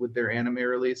great with their anime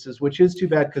releases, which is too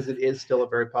bad because it is still a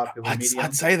very popular medium.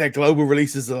 I'd say their global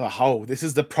releases as a whole. This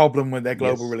is the problem with their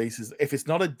global releases. If it's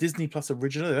not a Disney Plus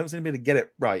original, they don't seem to be able to get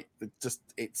it right.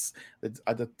 It's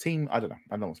the team. I don't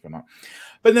know what's going on.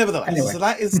 But nevertheless, anyway. So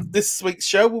that is this week's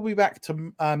show. We'll be back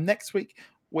to next week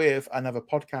with another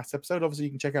podcast episode. Obviously,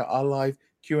 you can check out our live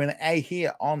Q&A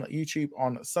here on YouTube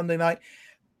on Sunday night,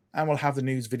 and we'll have the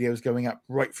news videos going up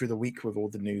right through the week with all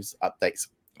the news updates.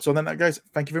 So then, guys,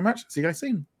 thank you very much. See you guys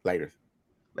soon. Later.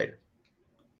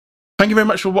 Thank you very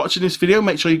much for watching this video.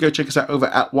 Make sure you go check us out over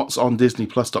at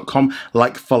whatsondisneyplus.com.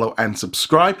 Like, follow, and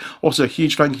subscribe. Also, a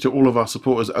huge thank you to all of our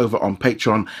supporters over on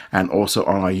Patreon and also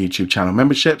on our YouTube channel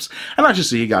memberships. And I shall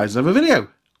see you guys in another video.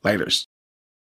 Laters.